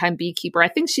long time beekeeper. I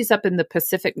think she's up in the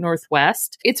Pacific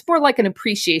Northwest. It's more like an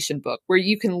appreciation book where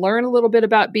you can learn a little bit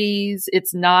about bees.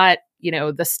 It's not,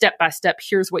 the step-by-step,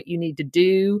 here's what you need to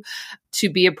do to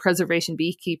be a preservation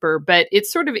beekeeper. But it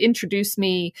sort of introduced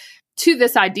me to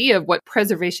this idea of what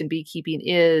preservation beekeeping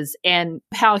is and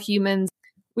how humans,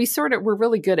 we're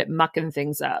really good at mucking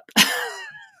things up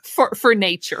for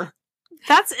nature.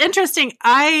 That's interesting.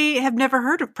 I have never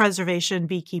heard of preservation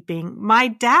beekeeping. My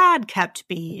dad kept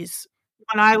bees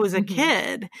when I was a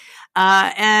kid.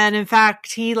 And in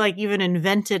fact, he even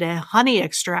invented a honey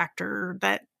extractor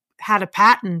that had a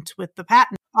patent with the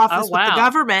patent office with the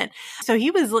government. So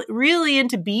he was really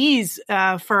into bees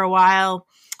for a while.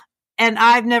 And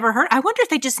I've never heard. I wonder if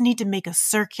they just need to make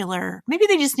maybe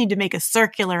they just need to make a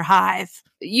circular hive.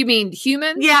 You mean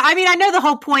humans? Yeah. I mean, I know the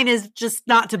whole point is just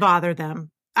not to bother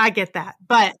them. I get that.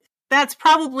 But that's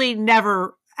probably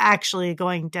never actually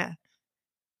going to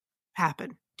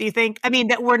happen. Do you think? I mean,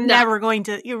 that we're never going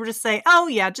to, you were just say, oh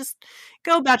yeah, just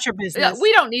go about your business.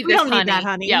 We don't need this honey. Need that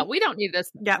honey. Yeah, we don't need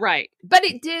this. Yeah. Right. But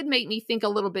it did make me think a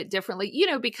little bit differently,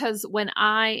 because when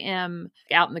I am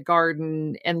out in the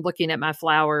garden and looking at my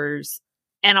flowers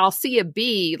and I'll see a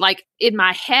bee, in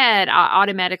my head, I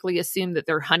automatically assume that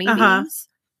they're honeybees.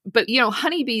 But,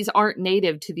 honeybees aren't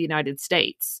native to the United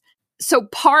States. So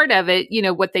part of it,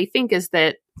 what they think is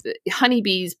that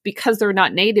honeybees, because they're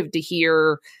not native to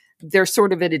here, they're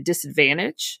sort of at a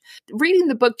disadvantage. Reading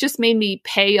the book just made me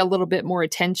pay a little bit more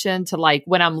attention to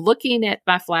when I'm looking at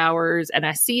my flowers and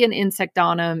I see an insect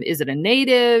on them, is it a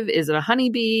native? Is it a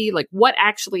honeybee? What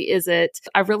actually is it?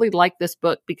 I really like this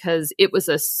book because it was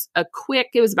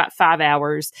it was about 5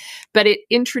 hours, but it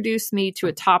introduced me to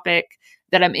a topic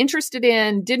that I'm interested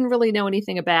in, didn't really know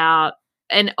anything about.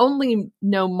 and only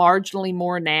know marginally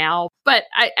more now, but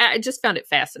I just found it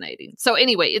fascinating. So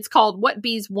anyway, it's called What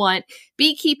Bees Want,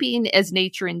 Beekeeping as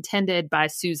Nature Intended by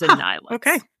Susan Nyland.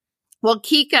 Okay. Well,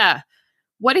 Kika,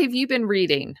 what have you been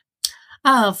reading?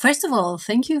 First of all,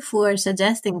 thank you for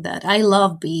suggesting that. I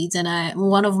love bees, and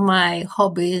one of my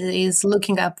hobbies is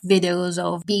looking up videos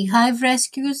of beehive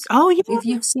rescues. Oh, yeah. If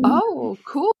you've seen, Oh,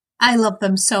 cool. I love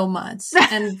them so much.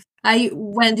 And I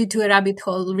went into a rabbit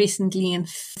hole recently and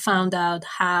found out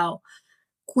how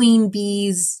queen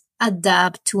bees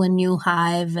adapt to a new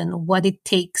hive and what it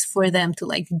takes for them to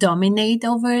like dominate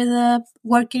over the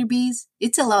worker bees.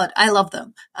 It's a lot. I love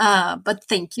them. But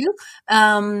thank you.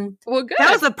 Well, good.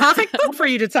 That was a perfect book for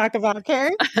you to talk about,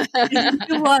 Carrie.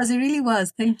 It really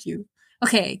was. Thank you.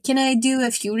 Okay. Can I do a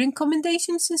few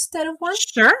recommendations instead of one?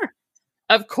 Sure.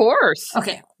 Of course.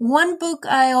 Okay. One book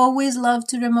I always love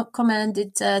to recommend,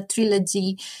 it's a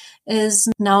trilogy, is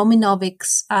Naomi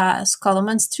Novik's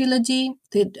Scholomann's trilogy,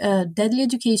 The Deadly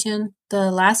Education,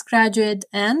 The Last Graduate,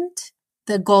 and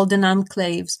The Golden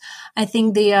Enclaves. I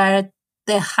think they are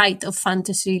the height of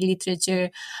fantasy literature.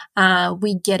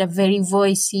 We get a very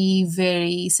voicey,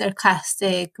 very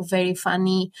sarcastic, very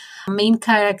funny main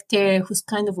character who's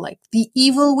kind of like the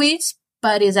evil witch,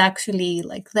 but is actually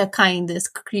like the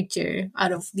kindest creature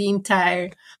out of the entire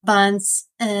bunch.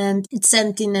 And it's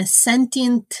sent in a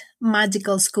sentient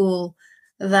magical school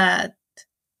that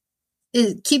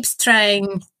it keeps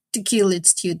trying to kill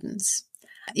its students.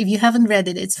 If you haven't read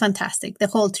it, it's fantastic. The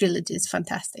whole trilogy is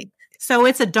fantastic. So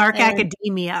it's a dark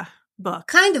academia book.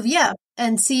 Kind of, yeah.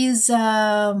 And she's,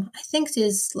 I think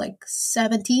she's like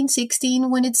 17,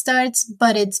 16 when it starts,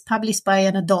 but it's published by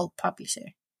an adult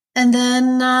publisher. And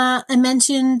then I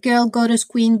mentioned Girl, Goddess,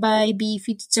 Queen by B.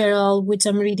 Fitzgerald, which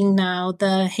I'm reading now,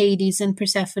 the Hades and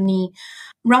Persephone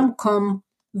rom-com.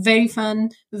 Very fun,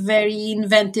 very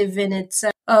inventive in its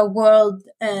world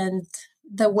and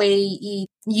the way it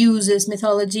uses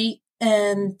mythology.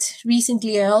 And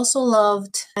recently I also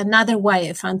loved another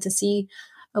YA fantasy,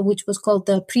 which was called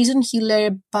The Prison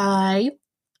Healer by,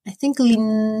 I think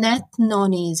Lynette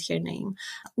Noni is her name,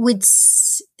 which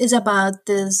is about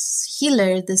this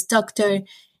healer, this doctor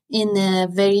in a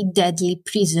very deadly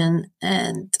prison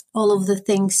and all of the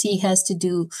things he has to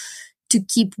do to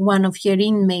keep one of her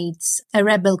inmates, a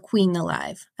rebel queen,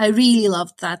 alive. I really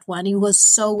loved that one. It was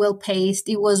so well paced.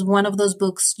 It was one of those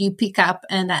books you pick up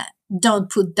and don't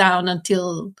put down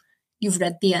until you've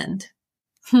read the end.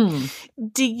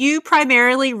 Do you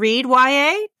primarily read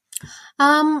YA?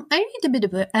 I read a bit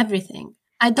of everything.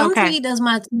 I don't read as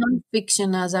much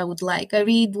nonfiction as I would like. I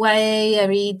read YA, I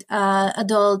read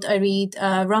adult, I read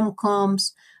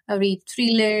rom-coms, I read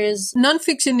thrillers.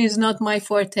 Nonfiction is not my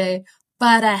forte,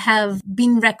 but I have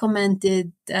been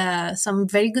recommended some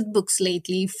very good books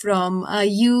lately from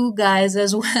you guys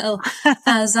as well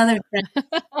as other friends.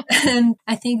 And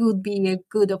I think it would be a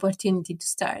good opportunity to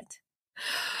start.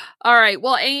 All right.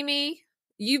 Well, Amy,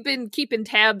 you've been keeping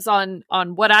tabs on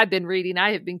what I've been reading.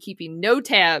 I have been keeping no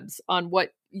tabs on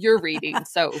what you're reading.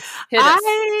 So hit us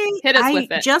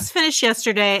with it. I just finished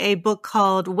yesterday a book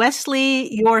called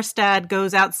Wesley Yorstad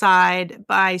Goes Outside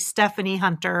by Stephanie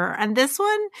Hunter. And this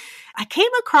one, I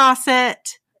came across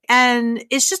it, and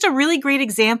it's just a really great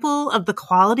example of the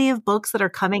quality of books that are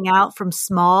coming out from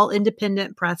small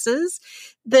independent presses.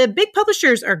 The big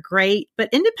publishers are great, but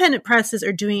independent presses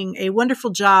are doing a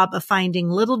wonderful job of finding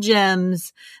little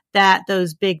gems that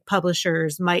those big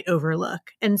publishers might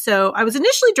overlook. And so I was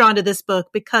initially drawn to this book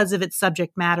because of its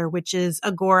subject matter, which is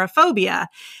agoraphobia.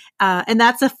 And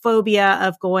that's a phobia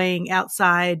of going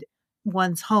outside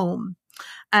one's home.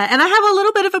 And I have a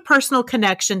little bit of a personal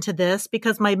connection to this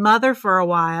because my mother, for a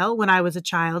while, when I was a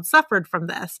child, suffered from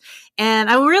this. And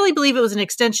I really believe it was an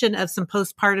extension of some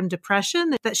postpartum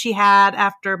depression that she had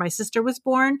after my sister was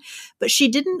born. But she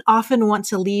didn't often want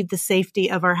to leave the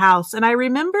safety of our house. And I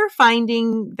remember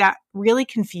finding that really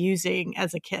confusing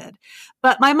as a kid.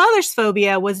 But my mother's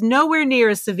phobia was nowhere near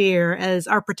as severe as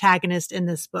our protagonist in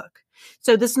this book.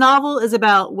 So this novel is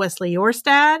about Wesley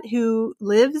Yorstad, who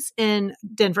lives in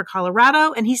Denver,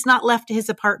 Colorado, and he's not left his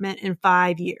apartment in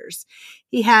 5 years.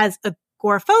 He has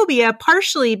agoraphobia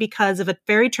partially because of a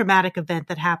very traumatic event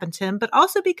that happened to him, but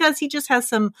also because he just has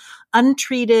some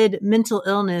untreated mental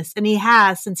illness, and he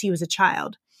has since he was a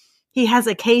child. He has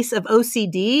a case of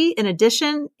OCD in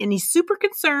addition, and he's super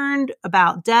concerned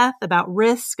about death, about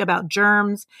risk, about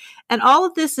germs. And all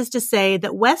of this is to say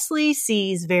that Wesley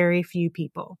sees very few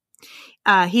people.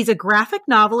 He's a graphic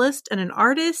novelist and an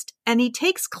artist, and he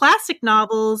takes classic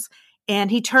novels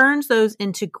and he turns those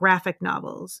into graphic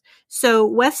novels. So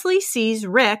Wesley sees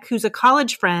Rick, who's a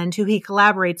college friend who he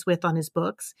collaborates with on his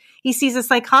books. He sees a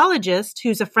psychologist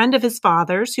who's a friend of his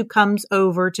father's who comes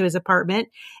over to his apartment,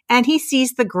 and he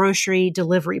sees the grocery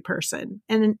delivery person.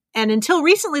 And until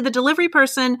recently, the delivery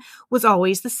person was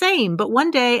always the same. But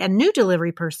one day, a new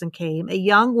delivery person came, a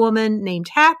young woman named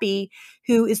Happy,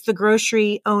 who is the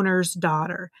grocery owner's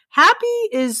daughter.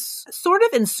 Happy sort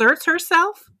of inserts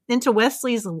herself into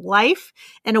Wesley's life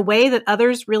in a way that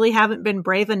others really haven't been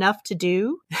brave enough to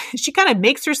do. She kind of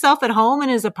makes herself at home in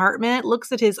his apartment,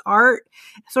 looks at his art,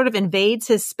 sort of invades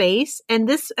his space. And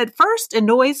this at first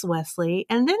annoys Wesley,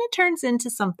 and then it turns into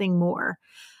something more.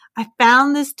 I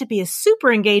found this to be a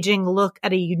super engaging look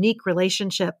at a unique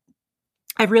relationship.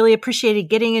 I've really appreciated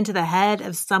getting into the head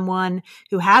of someone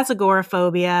who has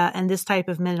agoraphobia and this type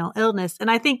of mental illness.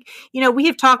 And I think, we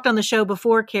have talked on the show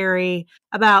before, Carrie,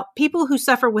 about people who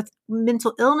suffer with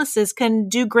mental illnesses can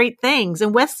do great things.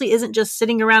 And Wesley isn't just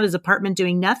sitting around his apartment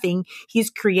doing nothing. He's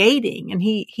creating and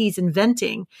he's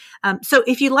inventing. So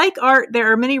if you like art,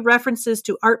 there are many references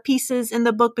to art pieces in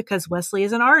the book because Wesley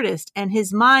is an artist and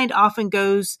his mind often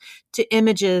goes to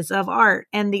images of art.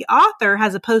 And the author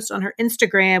has a post on her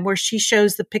Instagram where she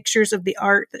shows the pictures of the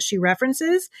art that she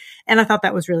references. And I thought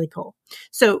that was really cool.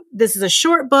 So this is a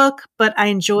short book, but I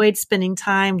enjoyed spending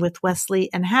time with Wesley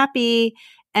and Happy.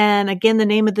 And again, the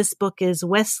name of this book is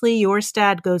Wesley, Your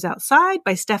Dad Goes Outside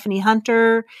by Stephanie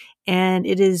Hunter. And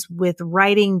it is with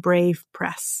Writing Brave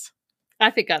Press. I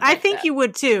think that. You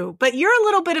would too, but you're a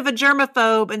little bit of a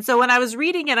germaphobe. And so when I was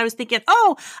reading it, I was thinking,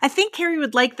 I think Carrie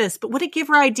would like this, but would it give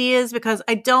her ideas? Because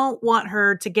I don't want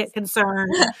her to get concerned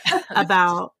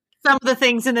about some of the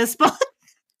things in this book.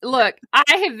 Look,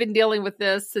 I have been dealing with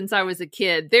this since I was a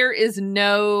kid. There is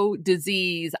no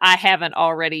disease I haven't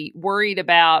already worried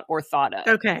about or thought of.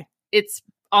 Okay. It's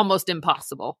almost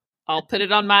impossible. I'll put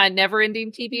it on my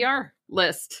never-ending TBR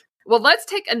list. Well, let's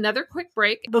take another quick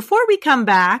break. Before we come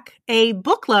back, a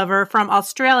book lover from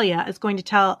Australia is going to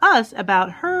tell us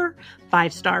about her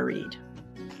 5-star read.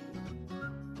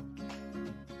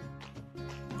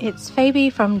 It's Phoebe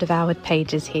from Devoured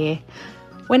Pages here.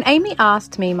 When Amy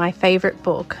asked me my favourite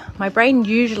book, my brain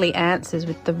usually answers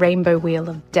with The Rainbow Wheel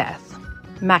of Death.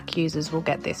 Mac users will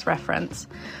get this reference.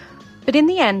 But in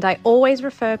the end, I always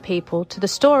refer people to the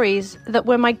stories that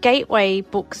were my gateway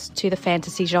books to the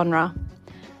fantasy genre.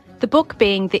 The book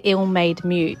being The Ill-Made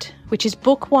Mute, which is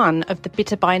book 1 of the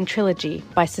Bitterbind trilogy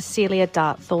by Cecilia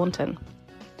Dart Thornton.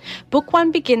 Book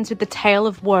 1 begins with the tale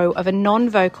of woe of a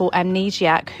non-vocal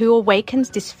amnesiac who awakens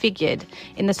disfigured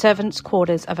in the servants'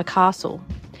 quarters of a castle.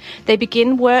 They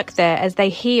begin work there as they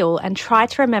heal and try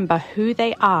to remember who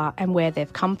they are and where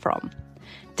they've come from.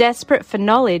 Desperate for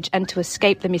knowledge and to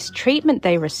escape the mistreatment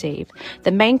they receive,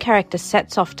 the main character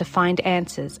sets off to find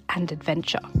answers and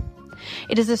adventure.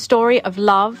 It is a story of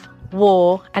love,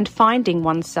 war, and finding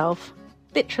oneself,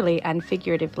 literally and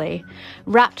figuratively,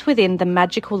 wrapped within the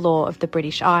magical lore of the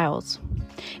British Isles.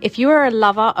 If you are a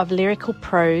lover of lyrical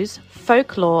prose,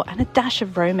 folklore, and a dash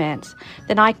of romance,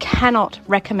 then I cannot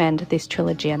recommend this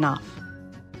trilogy enough.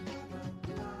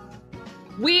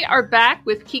 We are back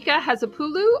with Kika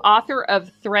Hatzopoulou, author of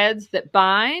Threads That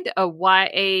Bind, a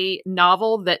YA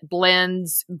novel that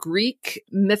blends Greek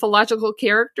mythological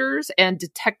characters and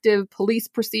detective police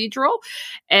procedural.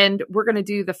 And we're going to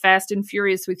do the Fast and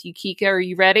Furious with you, Kika. Are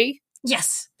you ready?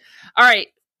 Yes. All right.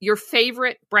 Your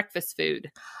favorite breakfast food?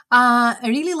 I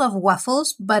really love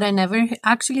waffles, but I never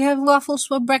actually have waffles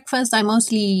for breakfast. I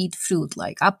mostly eat fruit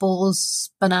like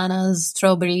apples, bananas,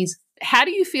 strawberries. How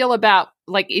do you feel about,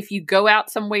 like, if you go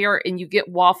out somewhere and you get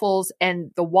waffles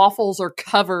and the waffles are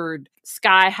covered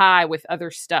sky high with other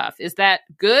stuff? Is that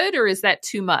good or is that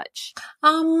too much?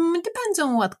 It depends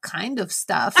on what kind of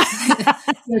stuff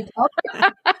you're talking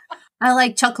about. I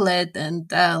like chocolate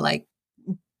and like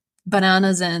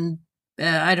bananas and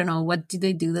I don't know, what do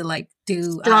they do? They like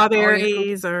do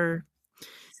strawberries or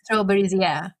strawberries.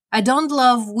 Yeah. I don't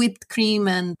love whipped cream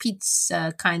and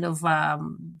pizza kind of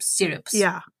syrups.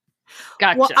 Yeah.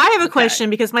 Gotcha. Well, I have a question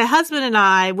because my husband and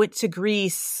I went to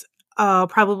Greece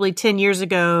probably 10 years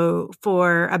ago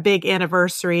for a big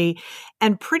anniversary.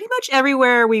 And pretty much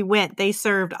everywhere we went, they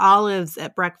served olives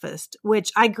at breakfast,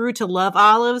 which I grew to love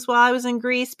olives while I was in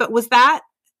Greece. But was that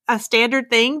a standard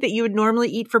thing that you would normally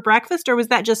eat for breakfast, or was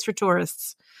that just for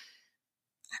tourists?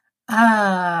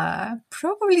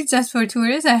 Probably just for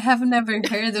tourists. I have never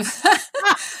heard of that.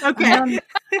 Okay.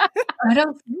 I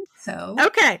don't think so.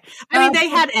 Okay. I mean, they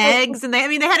had eggs and they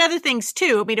had other things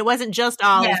too. I mean, it wasn't just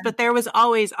olives, but there was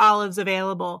always olives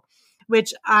available.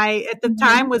 which I, at the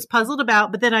time, was puzzled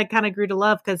about, but then I kind of grew to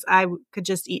love because I could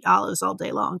just eat olives all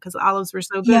day long because olives were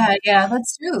so good. Yeah,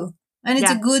 that's true. And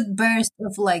it's a good burst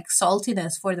of like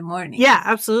saltiness for the morning. Yeah,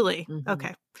 absolutely.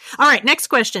 Okay. All right. Next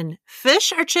question.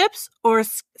 Fish or chips or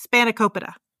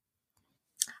spanakopita?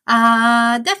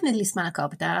 Definitely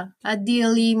spanakopita.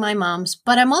 Ideally my mom's.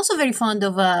 But I'm also very fond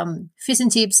of fish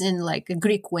and chips in like a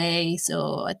Greek way.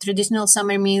 So a traditional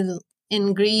summer meal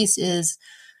in Greece is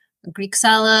a Greek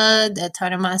salad, a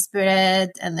tartamas bread,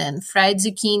 and then fried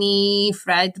zucchini,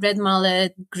 fried red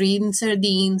mullet, green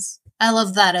sardines. I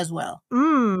love that as well.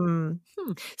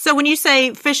 So when you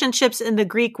say fish and chips in the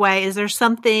Greek way, is there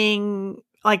something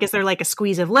like, is there like a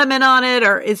squeeze of lemon on it,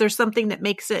 or is there something that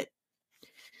makes it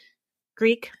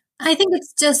Greek? I think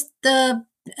it's just a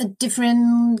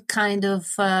different kind of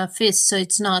fish. So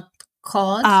it's not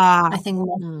cod. I think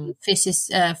fish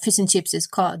and chips is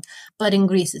cod. But in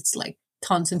Greece, it's like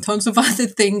tons and tons of other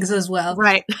things as well.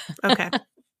 Right. Okay.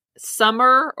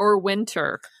 Summer or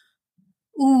winter?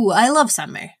 Ooh, I love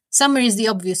summer. Summer is the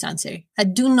obvious answer. I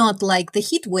do not like the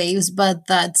heat waves, but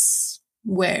that's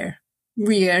where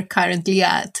we are currently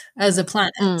at as a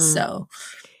planet. So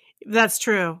that's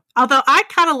true. Although I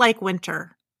kind of like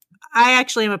winter. I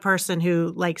actually am a person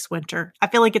who likes winter. I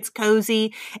feel like it's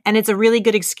cozy and it's a really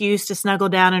good excuse to snuggle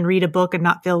down and read a book and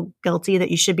not feel guilty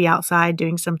that you should be outside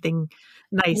doing something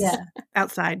nice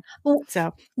outside. Well,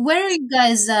 so where are you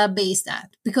guys based at?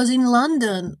 Because in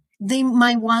London,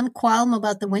 my one qualm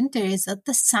about the winter is that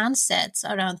the sun sets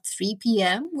around 3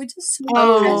 p.m., which is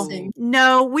super depressing.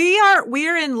 No, we are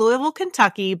in Louisville,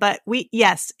 Kentucky, but we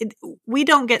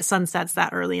don't get sunsets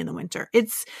that early in the winter.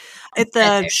 It's at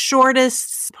the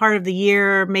shortest part of the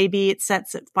year. Maybe it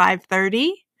sets at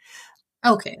 5:30.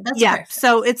 Okay, that's perfect.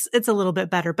 So it's a little bit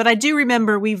better. But I do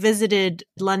remember we visited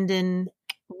London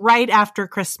right after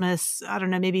Christmas, I don't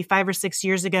know, maybe 5 or 6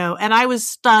 years ago. And I was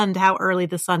stunned how early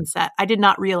the sun set. I did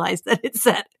not realize that it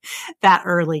set that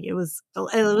early. It was a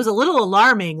little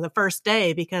alarming the first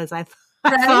day because I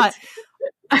thought,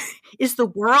 is the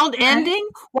world ending?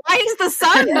 Why is the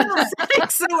sun setting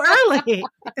so early?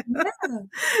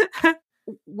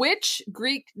 Which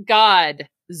Greek god,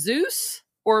 Zeus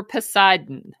or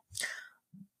Poseidon?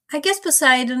 I guess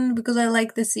Poseidon, because I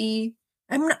like the sea.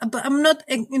 I'm not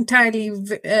entirely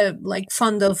like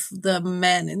fond of the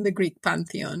men in the Greek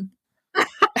pantheon.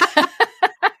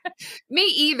 Me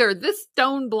either. This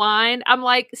stone blind. I'm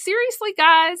like, seriously,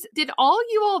 guys, did all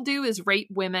you all do is rape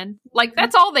women? Like,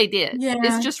 that's all they did. Yeah.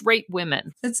 It's just rape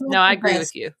women. No, I agree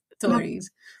with you.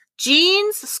 Stories.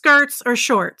 Jeans, skirts, or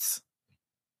shorts?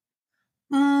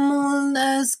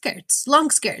 Skirts. Long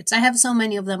skirts. I have so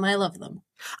many of them. I love them.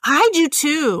 I do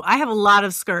too. I have a lot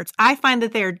of skirts. I find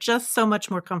that they are just so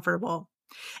much more comfortable.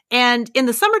 And in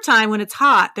the summertime when it's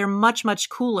hot, they're much, much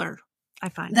cooler, I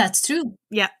find. That's true.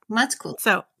 Yeah. That's cool.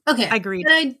 So, okay. I agree.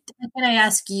 Can I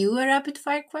ask you a rapid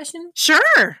fire question?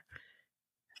 Sure.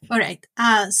 All right.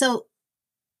 So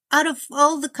out of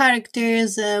all the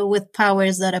characters with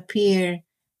powers that appear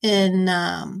in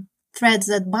Threads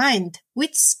That Bind,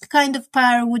 which kind of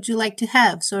power would you like to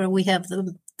have? So we have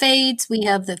the Fates, we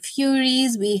have the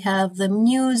Furies, we have the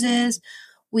Muses,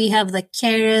 we have the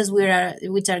Keras,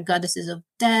 which are goddesses of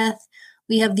death.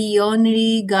 We have the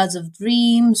Ionri, gods of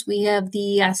dreams. We have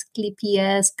the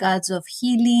Asclepius, gods of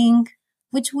healing.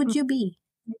 Which would you be?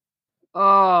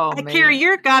 Oh, man. Kira,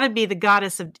 you're got to be the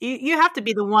goddess of. You have to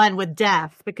be the one with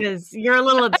death because you're a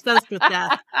little obsessed with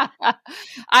death.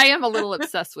 I am a little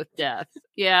obsessed with death.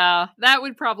 Yeah, that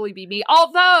would probably be me.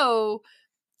 Although,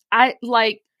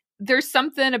 there's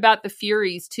something about the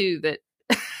Furies too that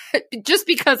just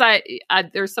because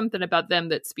there's something about them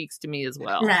that speaks to me as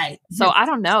well. Right. So I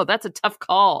don't know. That's a tough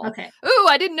call. Okay. Ooh,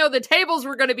 I didn't know the tables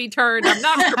were going to be turned. I'm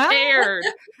not prepared.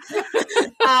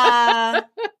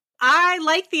 I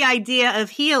like the idea of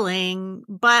healing,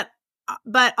 but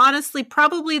honestly,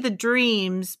 probably the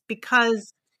dreams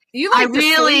because you like to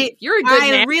sleep. You're a good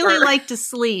I really like to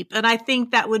sleep, and I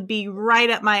think that would be right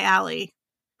up my alley.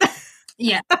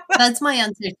 Yeah, that's my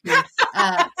answer too.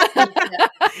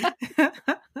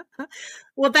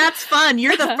 Well, that's fun.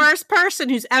 You're the first person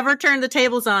who's ever turned the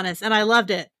tables on us, and I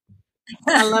loved it.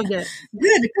 Good.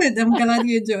 I'm glad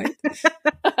you enjoyed.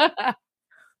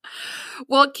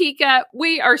 Well, Kika,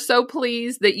 we are so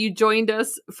pleased that you joined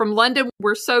us from London.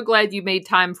 We're so glad you made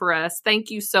time for us. Thank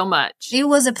you so much. It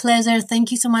was a pleasure. Thank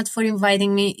you so much for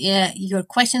inviting me. Your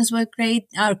questions were great.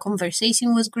 Our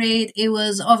conversation was great. It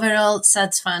was overall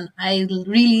such fun. I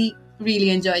really, really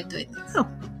enjoyed doing it. Oh.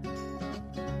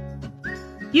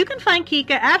 You can find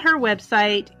Kika at her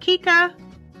website, Kika,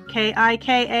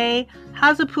 Kika,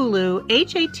 Hatzopoulou,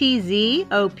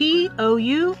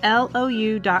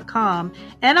 HATZOPOULOU.com,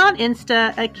 and on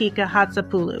Insta at Kika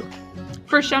Hatzopoulou.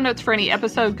 For show notes for any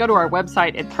episode, go to our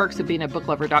website at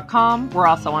perksofbeingabooklover.com. We're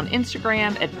also on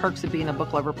Instagram at Perks of Being a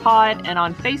Book Lover Pod and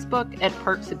on Facebook at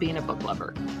Perks of Being a Book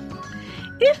Lover.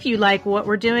 If you like what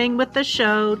we're doing with the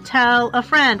show, tell a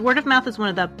friend. Word of mouth is one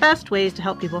of the best ways to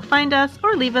help people find us,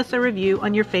 or leave us a review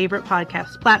on your favorite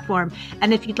podcast platform.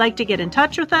 And if you'd like to get in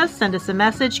touch with us, send us a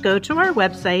message, go to our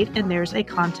website, and there's a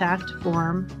contact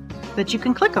form that you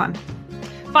can click on.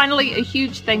 Finally, a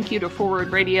huge thank you to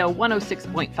Forward Radio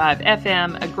 106.5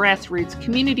 FM, a grassroots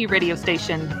community radio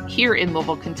station here in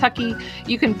Louisville, Kentucky.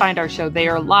 You can find our show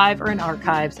there live or in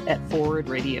archives at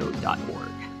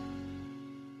forwardradio.org.